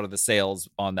wind was out of the sails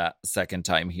on that second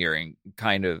time hearing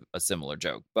kind of a similar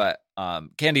joke. But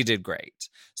Candy did great.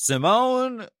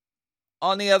 Simone,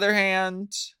 on the other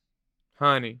hand,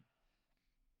 honey,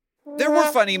 there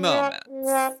were funny moments.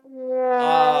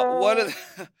 What are the,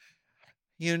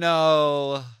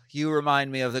 you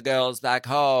remind me of the girls back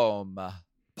home.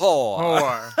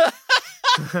 Poor.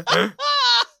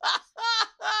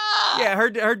 Yeah,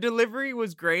 her delivery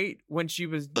was great when she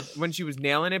was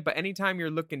nailing it, but anytime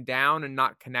you're looking down and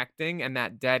not connecting and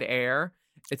that dead air,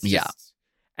 it's just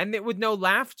and with no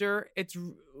laughter, it's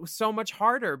so much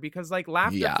harder because like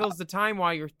laughter fills the time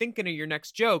while you're thinking of your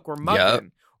next joke or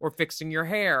mugging or fixing your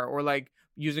hair or like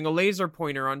using a laser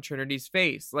pointer on Trinity's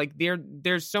face. Like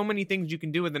there's so many things you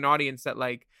can do with an audience that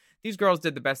like these girls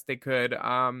did the best they could.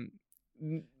 I mean,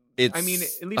 at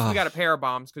least we got a pair of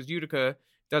bombs because Utica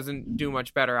doesn't do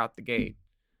much better out the gate.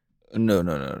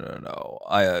 No.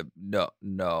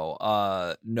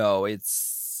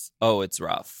 It's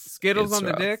rough. Skittles on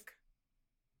the dick.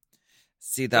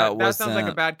 See, that sounds like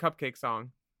a bad Cupcake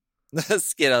song.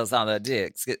 Skittles on the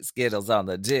dick. Skittles on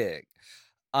the dick.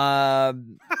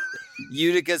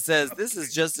 Utica says this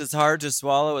is just as hard to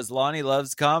swallow as Lonnie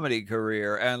Love's comedy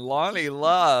career, and Lonnie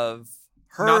Love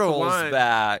hurtles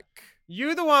back.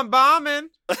 You the one bombing.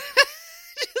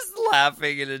 Just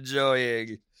laughing and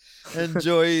enjoying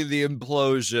the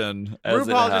implosion as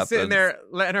it RuPaul happens. just sitting there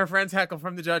letting her friends heckle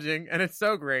from the judging, and it's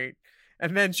so great.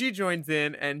 And then she joins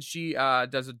in and she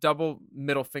does a double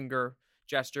middle finger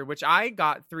gesture, which I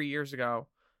got 3 years ago.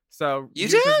 So You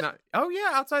Utica's did? Not, oh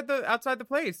yeah, outside the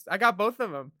place. I got both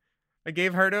of them. I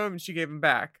gave her to him, and she gave him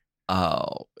back.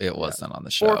 Oh, it wasn't on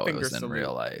the Four show. It fingers was in salute.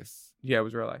 real life. Yeah, it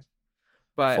was real life.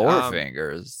 But 4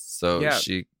 fingers. So yeah.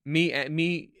 she. me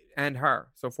and her.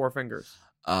 So 4 fingers.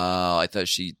 Oh, I thought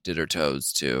she did her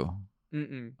toes too.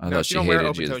 Mm-mm. I No, thought she she don't wear hated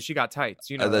open you. toes. She got tights.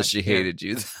 You know I thought that. she hated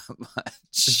you that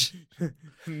much.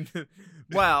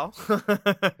 Well,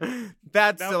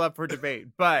 that's Now- still up for debate.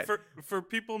 But For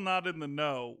people not in the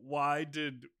know, why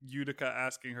did Utica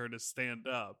asking her to stand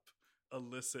up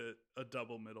elicit a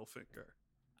double middle finger?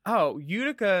 oh,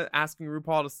 Utica asking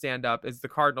RuPaul to stand up is the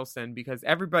cardinal sin because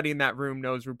everybody in that room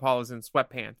knows RuPaul is in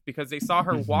sweatpants because they saw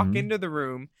her walk Mhm. into the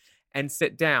room and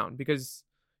sit down because,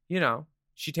 you know,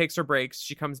 she takes her breaks,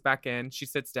 she comes back in, she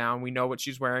sits down, we know what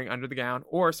she's wearing under the gown,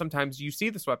 or sometimes you see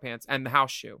the sweatpants and the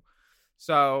house shoe.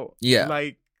 So, Yeah.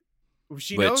 like,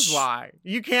 she knows Which- why.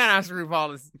 You can't ask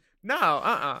RuPaul to...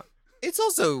 No, It's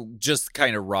also just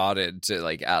kind of rotted to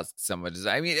like ask someone to.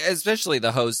 I mean, especially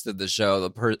the host of the show,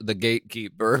 the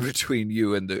gatekeeper between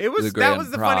you and the It was the grand that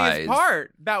was the prize. funniest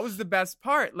part. That was the best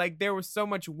part. Like there was so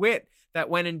much wit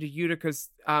that went into Utica's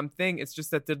thing. It's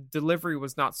just that the delivery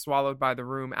was not swallowed by the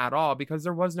room at all because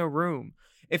there was no room.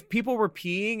 If people were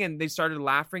peeing and they started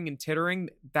laughing and tittering,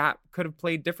 that could have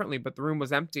played differently. But the room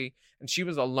was empty and she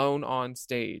was alone on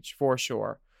stage for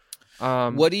sure.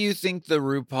 What do you think the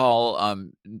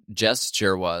RuPaul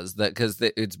gesture was? That because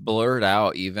it's blurred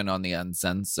out even on the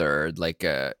uncensored, like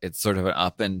it's sort of an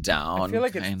up and down. I feel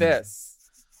like it's kind of- this.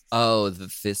 Oh, the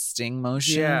fisting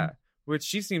motion. Yeah, which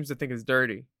she seems to think is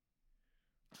dirty.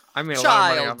 I mean, a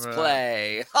lot of money off Child's of that.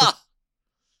 play. Ha!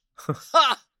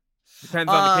 Ha!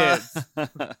 Depends on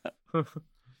the kids.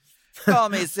 Call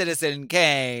me Citizen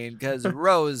Kane, because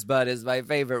rosebud is my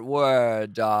favorite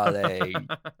word, darling.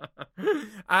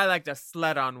 I like to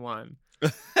slut on one.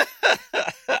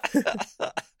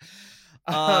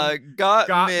 Got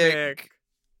Mick. Mick.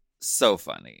 So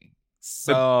funny.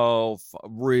 So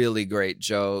really great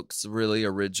jokes, really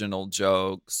original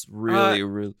jokes, really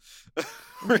really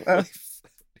funny.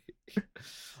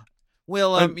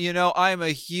 Will, you know, I'm a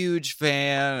huge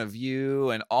fan of you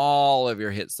and all of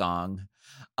your hit song.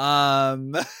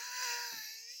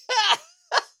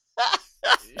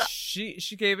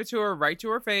 She gave it to her right to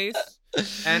her face,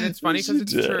 and it's funny because She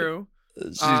it's did. true.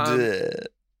 She did.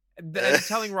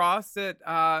 Telling Ross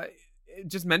that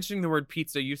just mentioning the word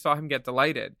pizza, you saw him get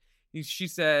delighted. She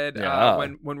said Yeah.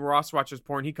 when Ross watches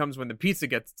porn, he comes when the pizza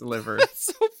gets delivered. That's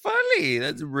so funny.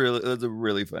 That's a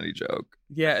really funny joke.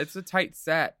 Yeah, it's a tight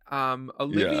set.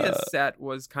 Olivia's Yeah. set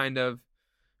was kind of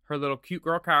her little cute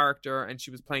girl character, and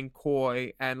she was playing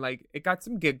coy, and like it got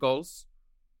some giggles.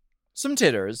 Some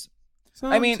titters.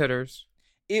 Some I mean, titters.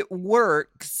 It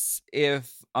works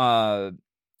if the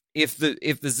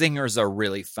zingers are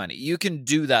really funny. You can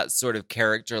do that sort of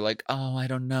character like, oh, I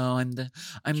don't know, I'm the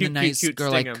Cute, nice cute,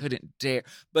 girl, I sting 'em. couldn't dare.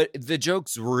 But the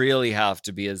jokes really have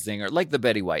to be a zinger, like the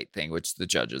Betty White thing, which the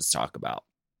judges talk about.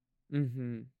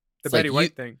 Mm-hmm. The It's Betty like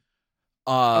White thing.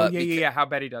 Uh, Yeah. How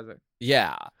Betty does it.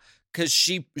 Yeah. Because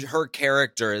her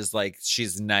character is like,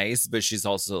 she's nice, but she's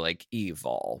also like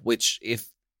evil, which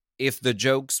if the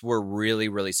jokes were really,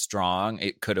 really strong,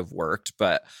 it could have worked.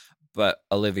 But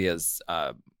Olivia's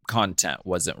content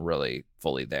wasn't really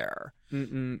fully there.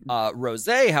 Mm-mm.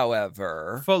 Rosé,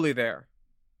 however, Fully there.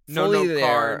 No Fully note there.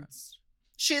 cards.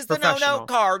 she's the Professional. no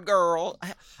card girl.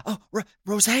 Oh,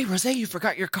 Rosé, you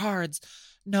forgot your cards.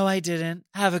 No, I didn't.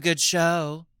 Have a good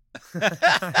show.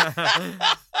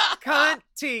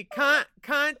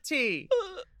 Cunty.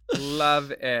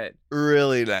 Love it.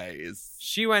 Really nice.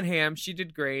 She went ham. She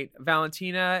did great.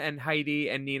 Valentina and Heidi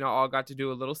and Nina all got to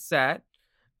do a little set.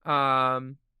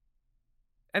 And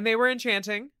they were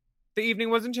enchanting. The evening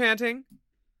was enchanting.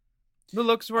 The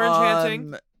looks were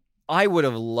enchanting. I would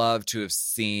have loved to have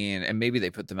seen, and maybe they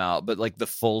put them out, but like the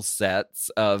full sets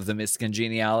of the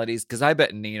Miscongenialities, because I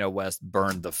bet Nina West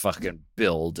burned the fucking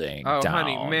building Oh, down,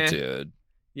 honey, meh. dude.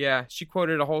 Yeah, she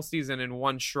quoted a whole season in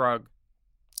one shrug.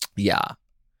 Yeah.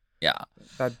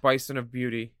 That bison of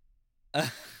beauty.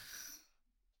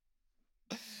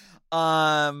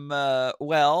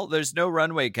 Well, there's no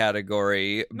runway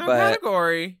category, No but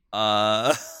category.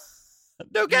 no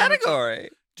category.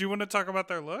 Do you want to talk about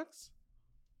their looks?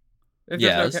 If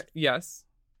there's Yes. Yes.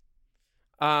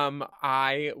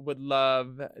 I would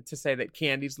love to say that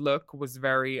Candy's look was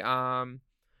very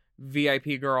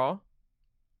VIP girl.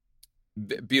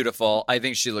 Beautiful. I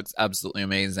think she looks absolutely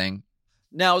amazing.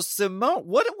 Now, Simone,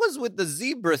 what was with the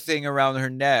zebra thing around her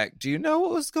neck? Do you know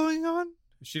what was going on?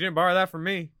 She didn't borrow that from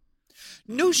me.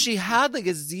 No, she had like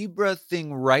a zebra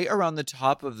thing right around the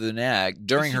top of the neck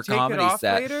during Did she her take it comedy off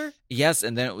set. later? Yes,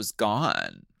 and then it was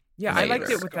gone. Yeah, I liked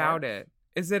later. it without it.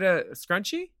 Is it a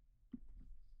scrunchie?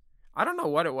 I don't know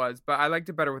what it was, but I liked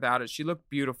it better without it. She looked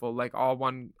beautiful, like all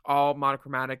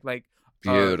monochromatic, like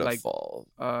Beautiful.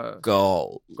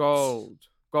 gold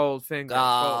finger,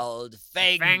 Gold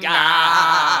finger.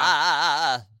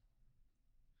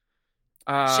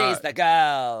 She's the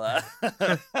girl.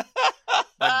 the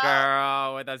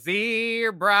girl with a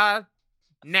zebra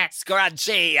neck.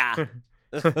 Scrunchy.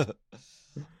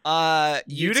 Utica.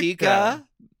 Utica.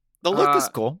 The look is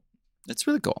cool. It's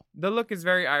really cool. The look is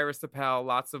very Iris Apfel.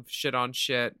 Lots of shit on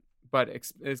shit, but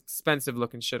expensive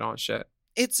looking shit on shit.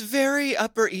 It's very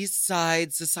Upper East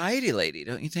Side society lady,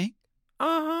 don't you think?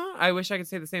 Uh-huh. I wish I could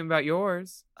say the same about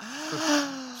yours.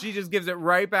 She just gives it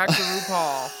right back to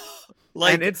RuPaul.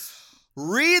 Like, and it's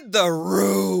read the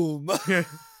room.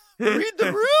 Read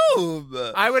the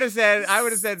room. I would have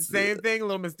said same thing,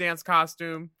 Little Miss Dance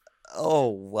costume. Oh,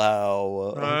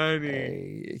 wow.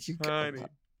 Honey. Okay.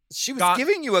 She was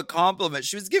giving you a compliment.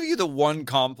 She was giving you the one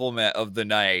compliment of the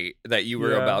night that you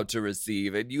were about to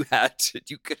receive, and you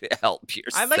couldn't help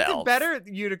yourself. I liked it better,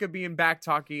 Utica being back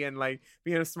talky and like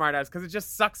being a smartass, because it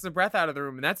just sucks the breath out of the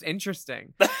room, and that's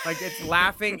interesting. Like, it's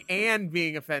laughing and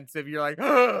being offensive. You're like,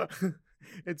 ugh.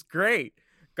 It's great.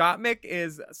 Gottmik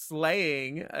is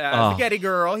slaying the Getty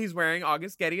girl. He's wearing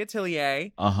August Getty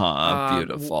Atelier.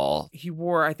 Beautiful. He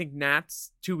wore, I think,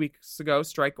 Nat's 2 weeks ago,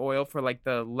 Strike Oil, for like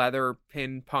the leather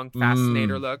pin punk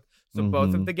fascinator look. So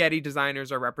both of the Getty designers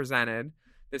are represented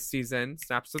this season.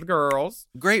 Snaps to the girls.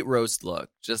 Great roast look.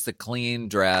 Just a clean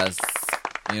dress.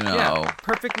 You know. Yeah,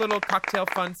 perfect little cocktail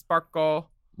fun sparkle.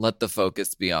 Let the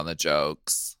focus be on the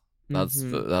jokes.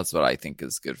 That's what I think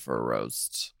is good for a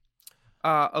roast.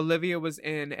 Olivia was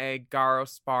in a Garo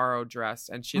Sparrow dress,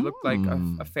 and she looked like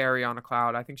a fairy on a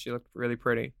cloud. I think she looked really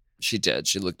pretty. She did.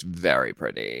 She looked very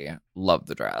pretty. Love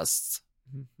the dress.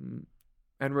 Mm-hmm.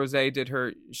 And Rosé did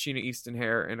her Sheena Easton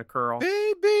hair in a curl.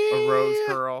 Baby! A rose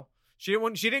curl. She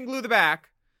didn't glue the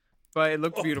back, but it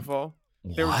looked beautiful.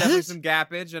 There was definitely some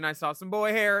gappage, and I saw some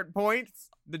boy hair at points.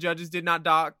 The judges did not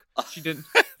dock. She didn't.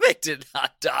 They did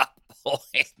not dock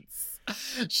points.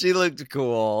 She looked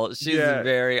cool. She's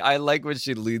very. I like when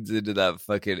she leads into that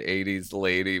fucking 80s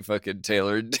lady, fucking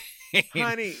Taylor Dayne.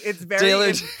 Honey, it's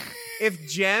very. If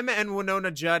Jem and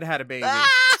Winona Judd had a baby.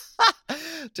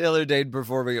 Taylor Dayne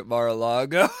performing at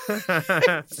Mar-a-Lago.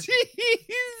 Let's sing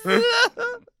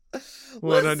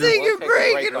and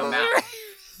break it over.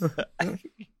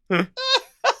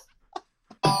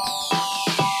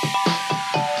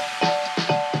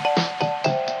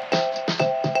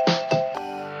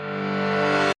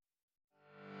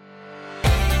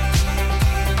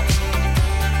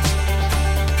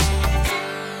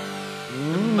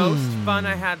 Fun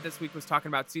I had this week was talking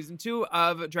about season 2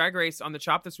 of Drag Race on the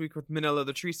Chop this week with Manila,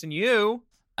 Latrice, and you.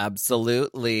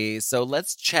 Absolutely. So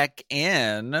let's check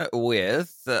in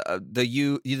with the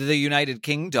United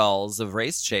King dolls of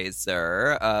Race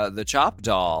Chaser, the Chop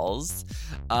dolls,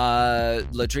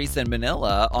 Latrice and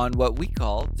Manila, on what we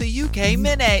call the UK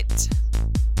Minute.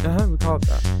 We call it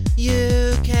that.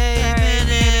 UK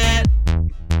Minute.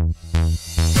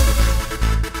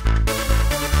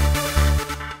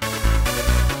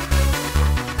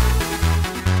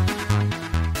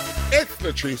 It's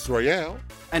Latrice Royale.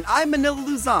 And I'm Manila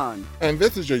Luzon. And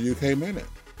this is your UK Minute.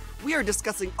 We are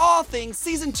discussing all things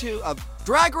season 2 of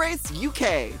Drag Race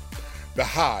UK. The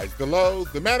highs, the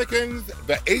lows, the mannequins,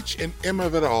 the H&M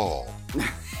of it all.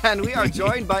 And we are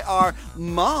joined by our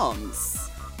moms.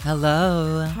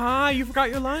 Hello. Hi, you forgot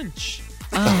your lunch.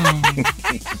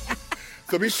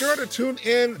 So be sure to tune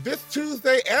in this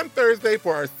Tuesday and Thursday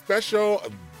for our special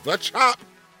The Chop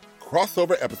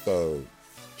crossover episode.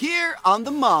 Here on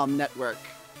the Mom Network.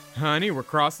 Honey, we're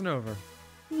crossing over.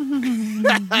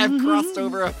 I've crossed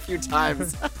over a few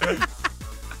times.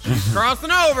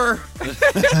 Crossing over.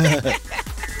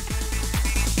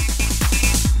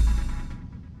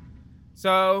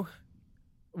 So,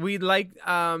 we'd like,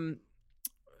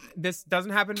 this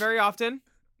doesn't happen very often.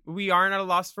 We aren't at a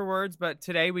loss for words, but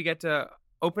today we get to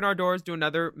open our doors to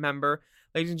another member.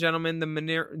 Ladies and gentlemen,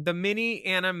 the Mini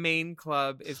Anna Main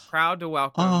Club is proud to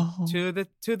welcome to the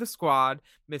squad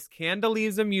Miss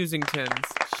Candelisa Musingtons.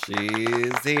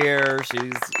 She's here.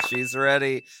 She's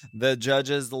ready. The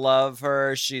judges love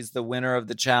her. She's the winner of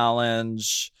the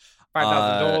challenge.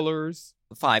 $5,000.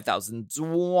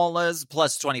 $5,000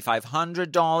 plus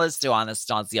 $2,500 to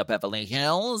Anastasia Beverly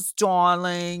Hills,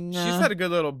 darling. She's had a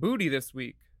good little booty this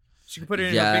week. She can put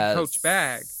it in her big Coach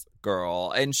bag.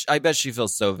 Girl, and I bet she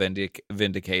feels so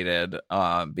vindicated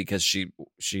because she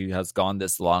has gone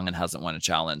this long and hasn't won a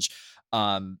challenge.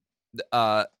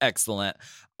 Excellent.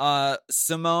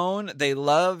 Simone, they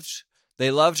loved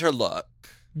her look.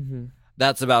 Mm-hmm.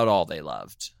 That's about all they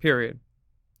loved. Period.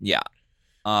 Yeah.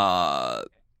 And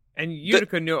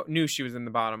Utica knew she was in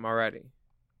the bottom already.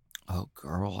 Oh,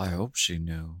 girl, I hope she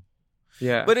knew.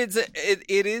 Yeah. But it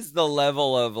is the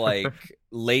level of like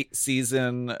late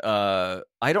season. I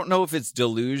don't know if it's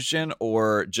delusion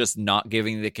or just not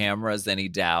giving the cameras any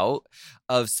doubt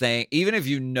of saying, even if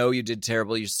you know you did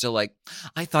terrible, you're still like,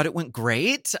 I thought it went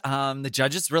great. The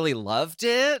judges really loved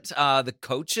it. The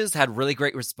coaches had really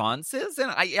great responses,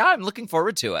 and I'm looking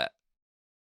forward to it.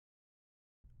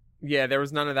 Yeah, there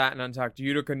was none of that in Untucked.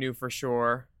 Utica knew for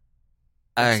sure.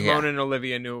 Simone and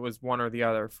Olivia knew it was one or the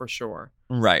other for sure.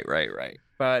 Right.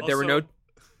 But there were no. Also,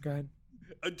 Go ahead.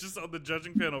 Just on the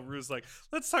judging panel, Rue's like,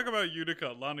 let's talk about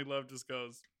Utica. Lonnie Love just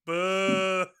goes,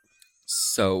 buh.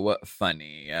 So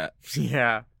funny.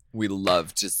 Yeah. We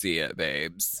love to see it,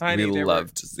 babes. Honey, we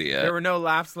love to see it. There were no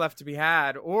laughs left to be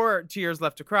had or tears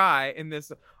left to cry in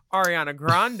this Ariana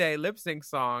Grande lip sync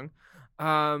song.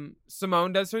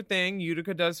 Simone does her thing.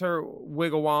 Utica does her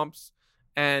wiggle womps.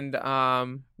 And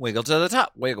wiggle to the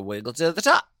top. Wiggle to the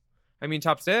top. I mean,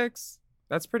 top 6.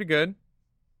 That's pretty good.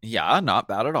 Yeah, not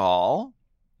bad at all.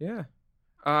 Yeah.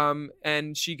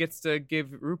 And she gets to give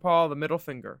RuPaul the middle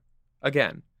finger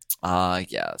again.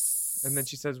 Yes. And then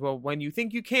she says, well, when you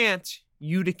think you can't,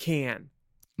 Utica can.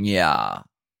 Yeah.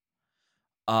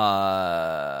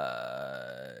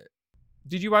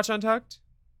 Did you watch Untucked?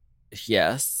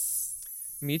 Yes.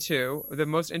 Me too. The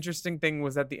most interesting thing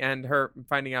was at the end, her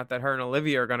finding out that her and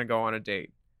Olivia are going to go on a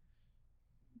date.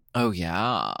 Oh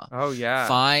yeah. Oh yeah.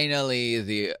 Finally,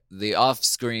 the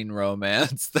off-screen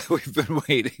romance that we've been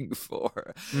waiting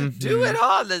for. Mm-hmm. Do it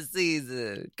all the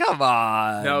season. Come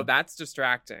on. No, that's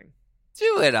distracting.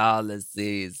 Do it all the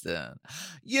season.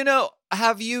 You know,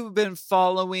 have you been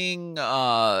following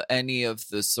any of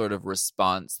the sort of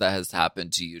response that has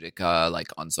happened to Utica, like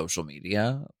on social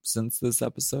media since this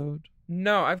episode?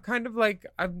 No, I've kind of like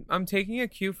I'm taking a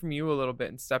cue from you a little bit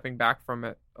and stepping back from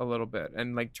it a little bit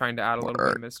and like trying to add a little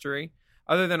bit of mystery.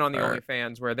 Other than on the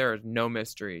OnlyFans where there is no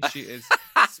mystery. She is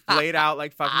splayed out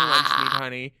like fucking lunch meat,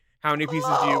 honey. How many pieces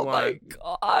do you want?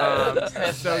 Oh my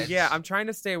God. So yeah, I'm trying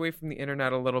to stay away from the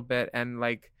internet a little bit and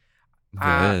like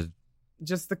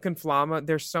just the conflama.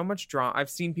 There's so much drama. I've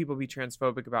seen people be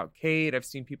transphobic about Kate. I've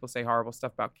seen people say horrible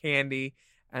stuff about Candy.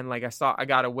 And like I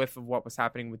got a whiff of what was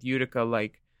happening with Utica,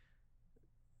 like,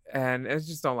 and I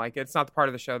just don't like it. It's not the part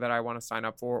of the show that I want to sign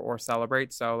up for or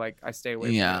celebrate. So like I stay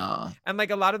away from it. And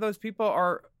like a lot of those people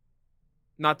are,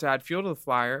 not to add fuel to the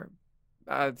fire,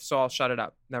 so I'll shut it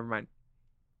up. Never mind.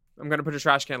 I'm going to put a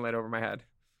trash can lid over my head.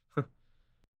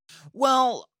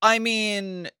 Well, I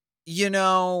mean, you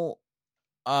know,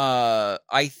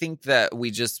 I think that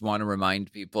we just want to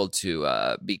remind people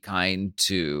to be kind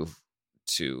to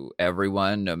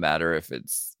everyone, no matter if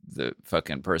it's the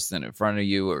fucking person in front of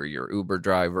you or your Uber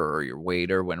driver or your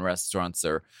waiter when restaurants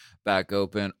are back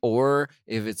open, or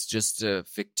if it's just a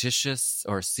fictitious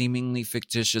or seemingly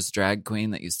fictitious drag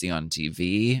queen that you see on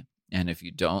TV. And if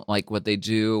you don't like what they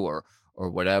do or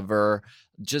whatever,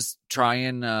 just try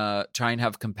and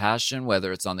have compassion,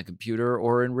 whether it's on the computer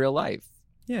or in real life.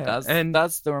 Yeah.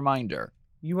 That's the reminder.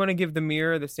 You want to give the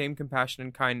mirror the same compassion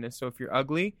and kindness. So if you're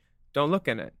ugly, don't look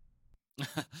in it.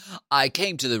 I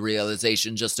came to the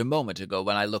realization just a moment ago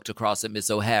when I looked across at Miss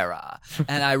O'Hara,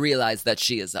 and I realized that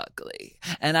she is ugly,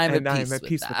 and I'm at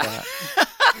peace with that.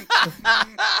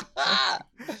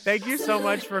 Thank you so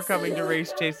much for coming to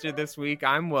Race Chaser this week.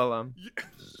 I'm Willem.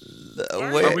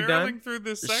 Are we done through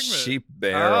this segment? Sheep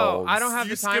barrels. Oh, I don't have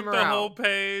the timer skipped the out. whole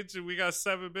page, and we got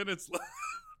 7 minutes left.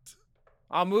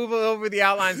 I'll move over the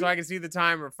outline so I can see the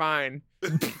timer. Fine.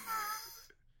 Did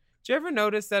you ever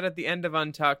notice that at the end of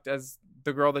Untucked, as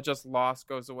the girl that just lost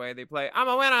goes away, they play, I'm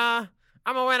a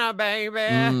winner,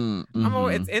 baby.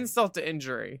 It's insult to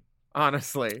injury,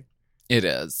 honestly. It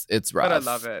is. It's rough. But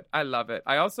I love it.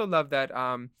 I also love that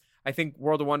I think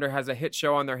World of Wonder has a hit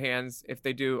show on their hands if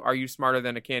they do Are You Smarter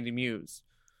Than a Candy Muse?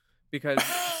 Because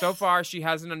so far she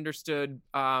hasn't understood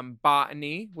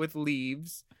botany with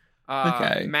leaves,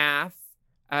 math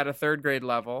at a 3rd grade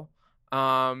level,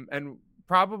 and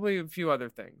probably a few other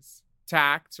things.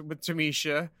 Tact with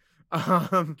Tamisha.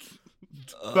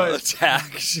 But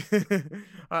tact.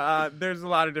 There's a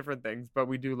lot of different things, but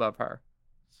we do love her.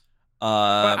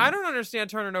 But I don't understand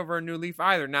turning over a new leaf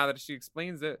either. Now that she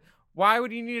explains it, why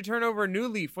would you need to turn over a new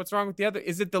leaf? What's wrong with the other?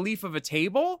 Is it the leaf of a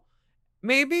table?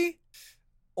 Maybe,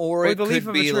 or it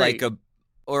could be like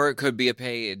or it could be a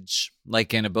page,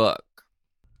 like in a book.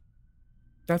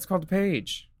 That's called a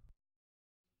page.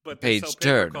 But page they sell paper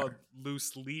turner called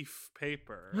loose leaf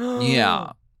paper.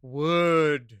 Yeah.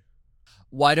 Wood.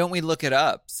 Why don't we look it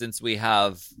up since we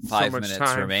have 5 much minutes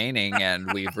time. remaining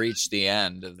and we've reached the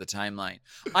end of the timeline?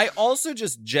 I also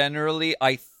just generally,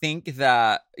 I think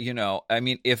that, I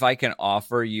mean, if I can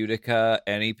offer Utica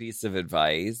any piece of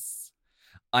advice,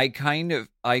 I kind of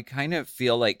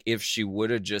feel like if she would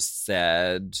have just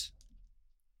said,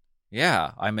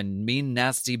 yeah, I'm a mean,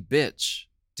 nasty bitch,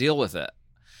 deal with it,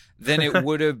 then it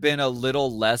would have been a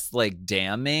little less like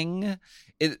damning.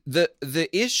 The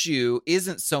issue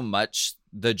isn't so much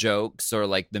the jokes or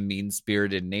like the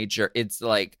mean-spirited nature. It's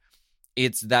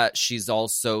that she's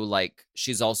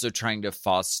also trying to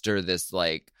foster this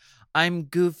like, I'm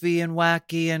goofy and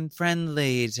wacky and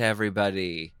friendly to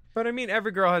everybody. But I mean,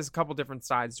 every girl has a couple different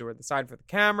sides to her. The side for the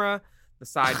camera, the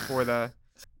side for the,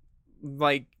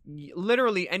 like,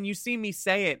 literally. And you see me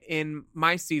say it in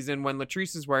my season when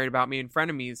Latrice is worried about me in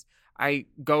Frenemies. I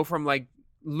go from like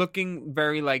looking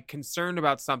very like concerned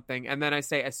about something, and then I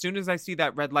say, as soon as I see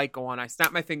that red light go on, I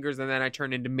snap my fingers and then I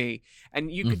turn into me.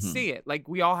 And you could see it. Like,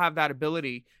 we all have that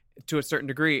ability to a certain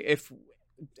degree. If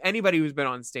anybody who's been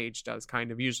on stage does,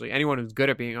 kind of, usually anyone who's good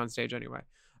at being on stage anyway.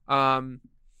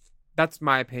 That's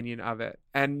my opinion of it.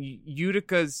 And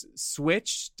Utica's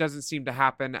switch doesn't seem to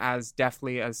happen as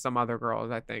deftly as some other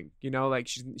girls, I think. Like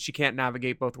she can't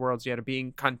navigate both worlds yet of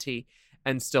being cunty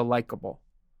and still likable.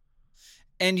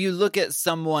 And you look at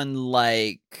someone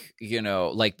like,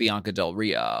 like Bianca Del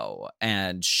Rio,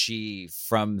 and she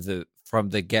from the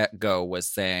get-go was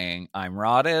saying, I'm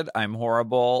rotted, I'm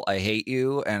horrible, I hate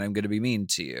you, and I'm going to be mean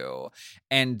to you.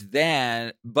 And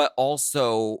then, but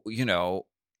also,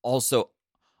 also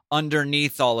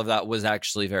underneath all of that was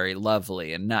actually very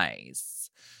lovely and nice.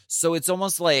 So it's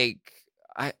almost like,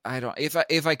 I don't,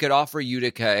 if I could offer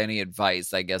Utica any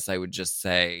advice, I guess I would just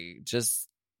say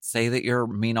that you're a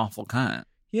mean, awful cunt.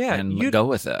 Yeah. And go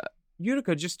with it.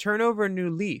 Utica, just turn over a new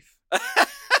leaf.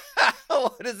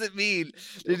 What does it mean?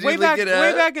 Way back in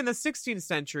the 16th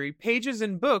century, pages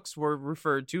in books were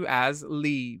referred to as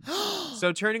leaves.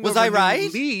 So turning over a new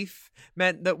leaf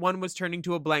meant that one was turning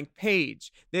to a blank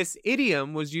page. This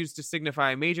idiom was used to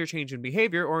signify a major change in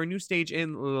behavior or a new stage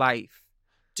in life.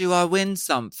 Do I win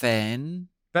something?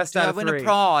 Best Do out I of win 3. a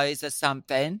prize or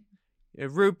something? A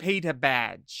repeater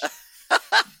badge.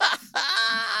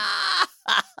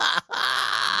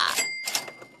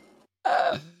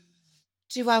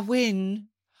 Do I win?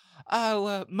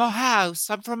 Oh, my house.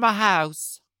 I'm from my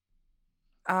house.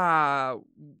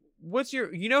 What's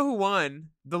your... You know who won?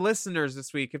 The listeners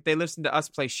this week, if they listen to us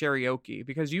play karaoke,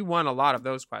 because you won a lot of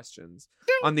those questions.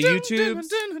 On the YouTubes.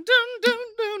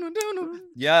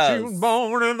 Yes. She was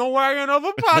born in the wagon of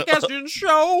a podcasting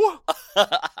show.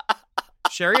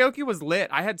 Karaoke was lit.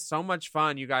 I had so much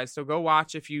fun, you guys. So go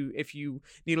watch if you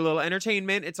need a little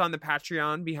entertainment. It's on the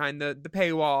Patreon behind the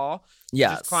paywall.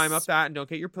 Yes. Just climb up that and don't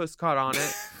get your puss caught on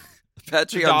it.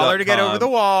 Patreon.com. $1 to get over the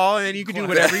wall, and then you can do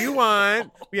whatever you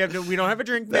want. We don't have a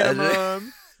drink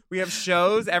minimum. We have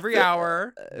shows every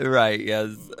hour. Right,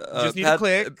 yes. Just need to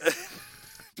click.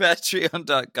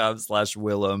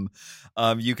 Patreon.com/Willem.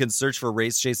 You can search for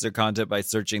Race Chaser content by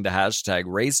searching the hashtag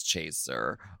Race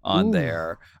Chaser on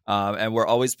there. And we're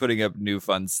always putting up new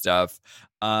fun stuff.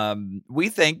 We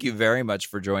thank you very much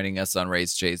for joining us on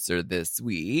Race Chaser this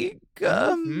week.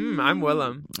 I'm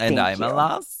Willem. And I'm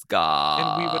Alaska.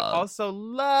 And we would also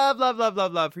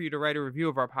love for you to write a review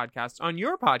of our podcast on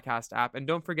your podcast app. And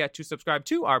don't forget to subscribe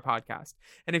to our podcast.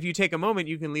 And if you take a moment,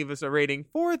 you can leave us a rating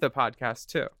for the podcast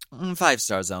too. 5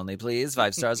 stars only, please.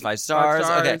 5 stars, 5 stars.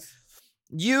 Okay.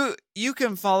 You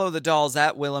can follow the dolls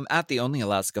at Willem at the Only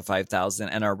Alaska 5000,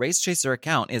 and our Race Chaser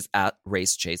account is at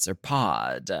Race Chaser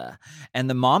Pod, and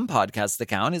the Mom Podcast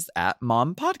account is at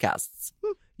Mom Podcasts.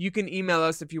 You can email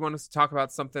us if you want us to talk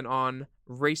about something on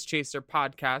Race Chaser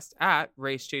Podcast at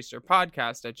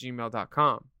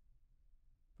racechaserpodcast@gmail.com.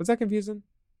 Was that confusing?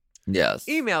 Yes.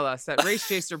 Email us at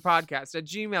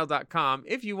racechaserpodcast@gmail.com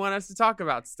if you want us to talk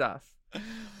about stuff.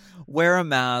 Wear a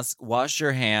mask, wash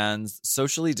your hands,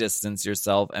 socially distance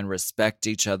yourself, and respect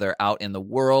each other out in the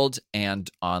world and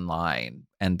online.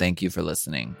 And thank you for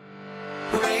listening.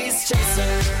 Race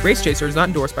Chaser. Race Chaser is not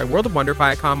endorsed by World of Wonder,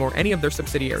 Viacom, or any of their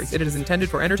subsidiaries. It is intended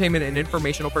for entertainment and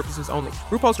informational purposes only.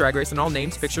 RuPaul's Drag Race and all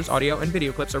names, pictures, audio, and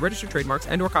video clips are registered trademarks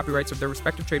and/or copyrights of their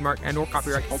respective trademark and/or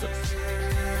copyright holders.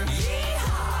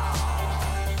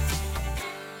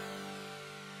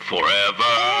 Forever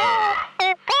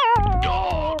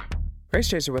Dog. Race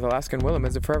Chaser with Alaska and Willem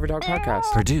is a Forever Dog podcast.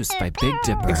 Produced by Big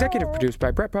Dipper. Executive produced by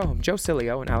Brett Boehm, Joe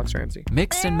Cilio, and Alex Ramsey.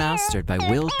 Mixed and mastered by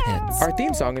Will Pitts. Our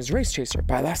theme song is Race Chaser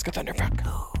by Alaska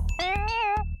Thunderfuck.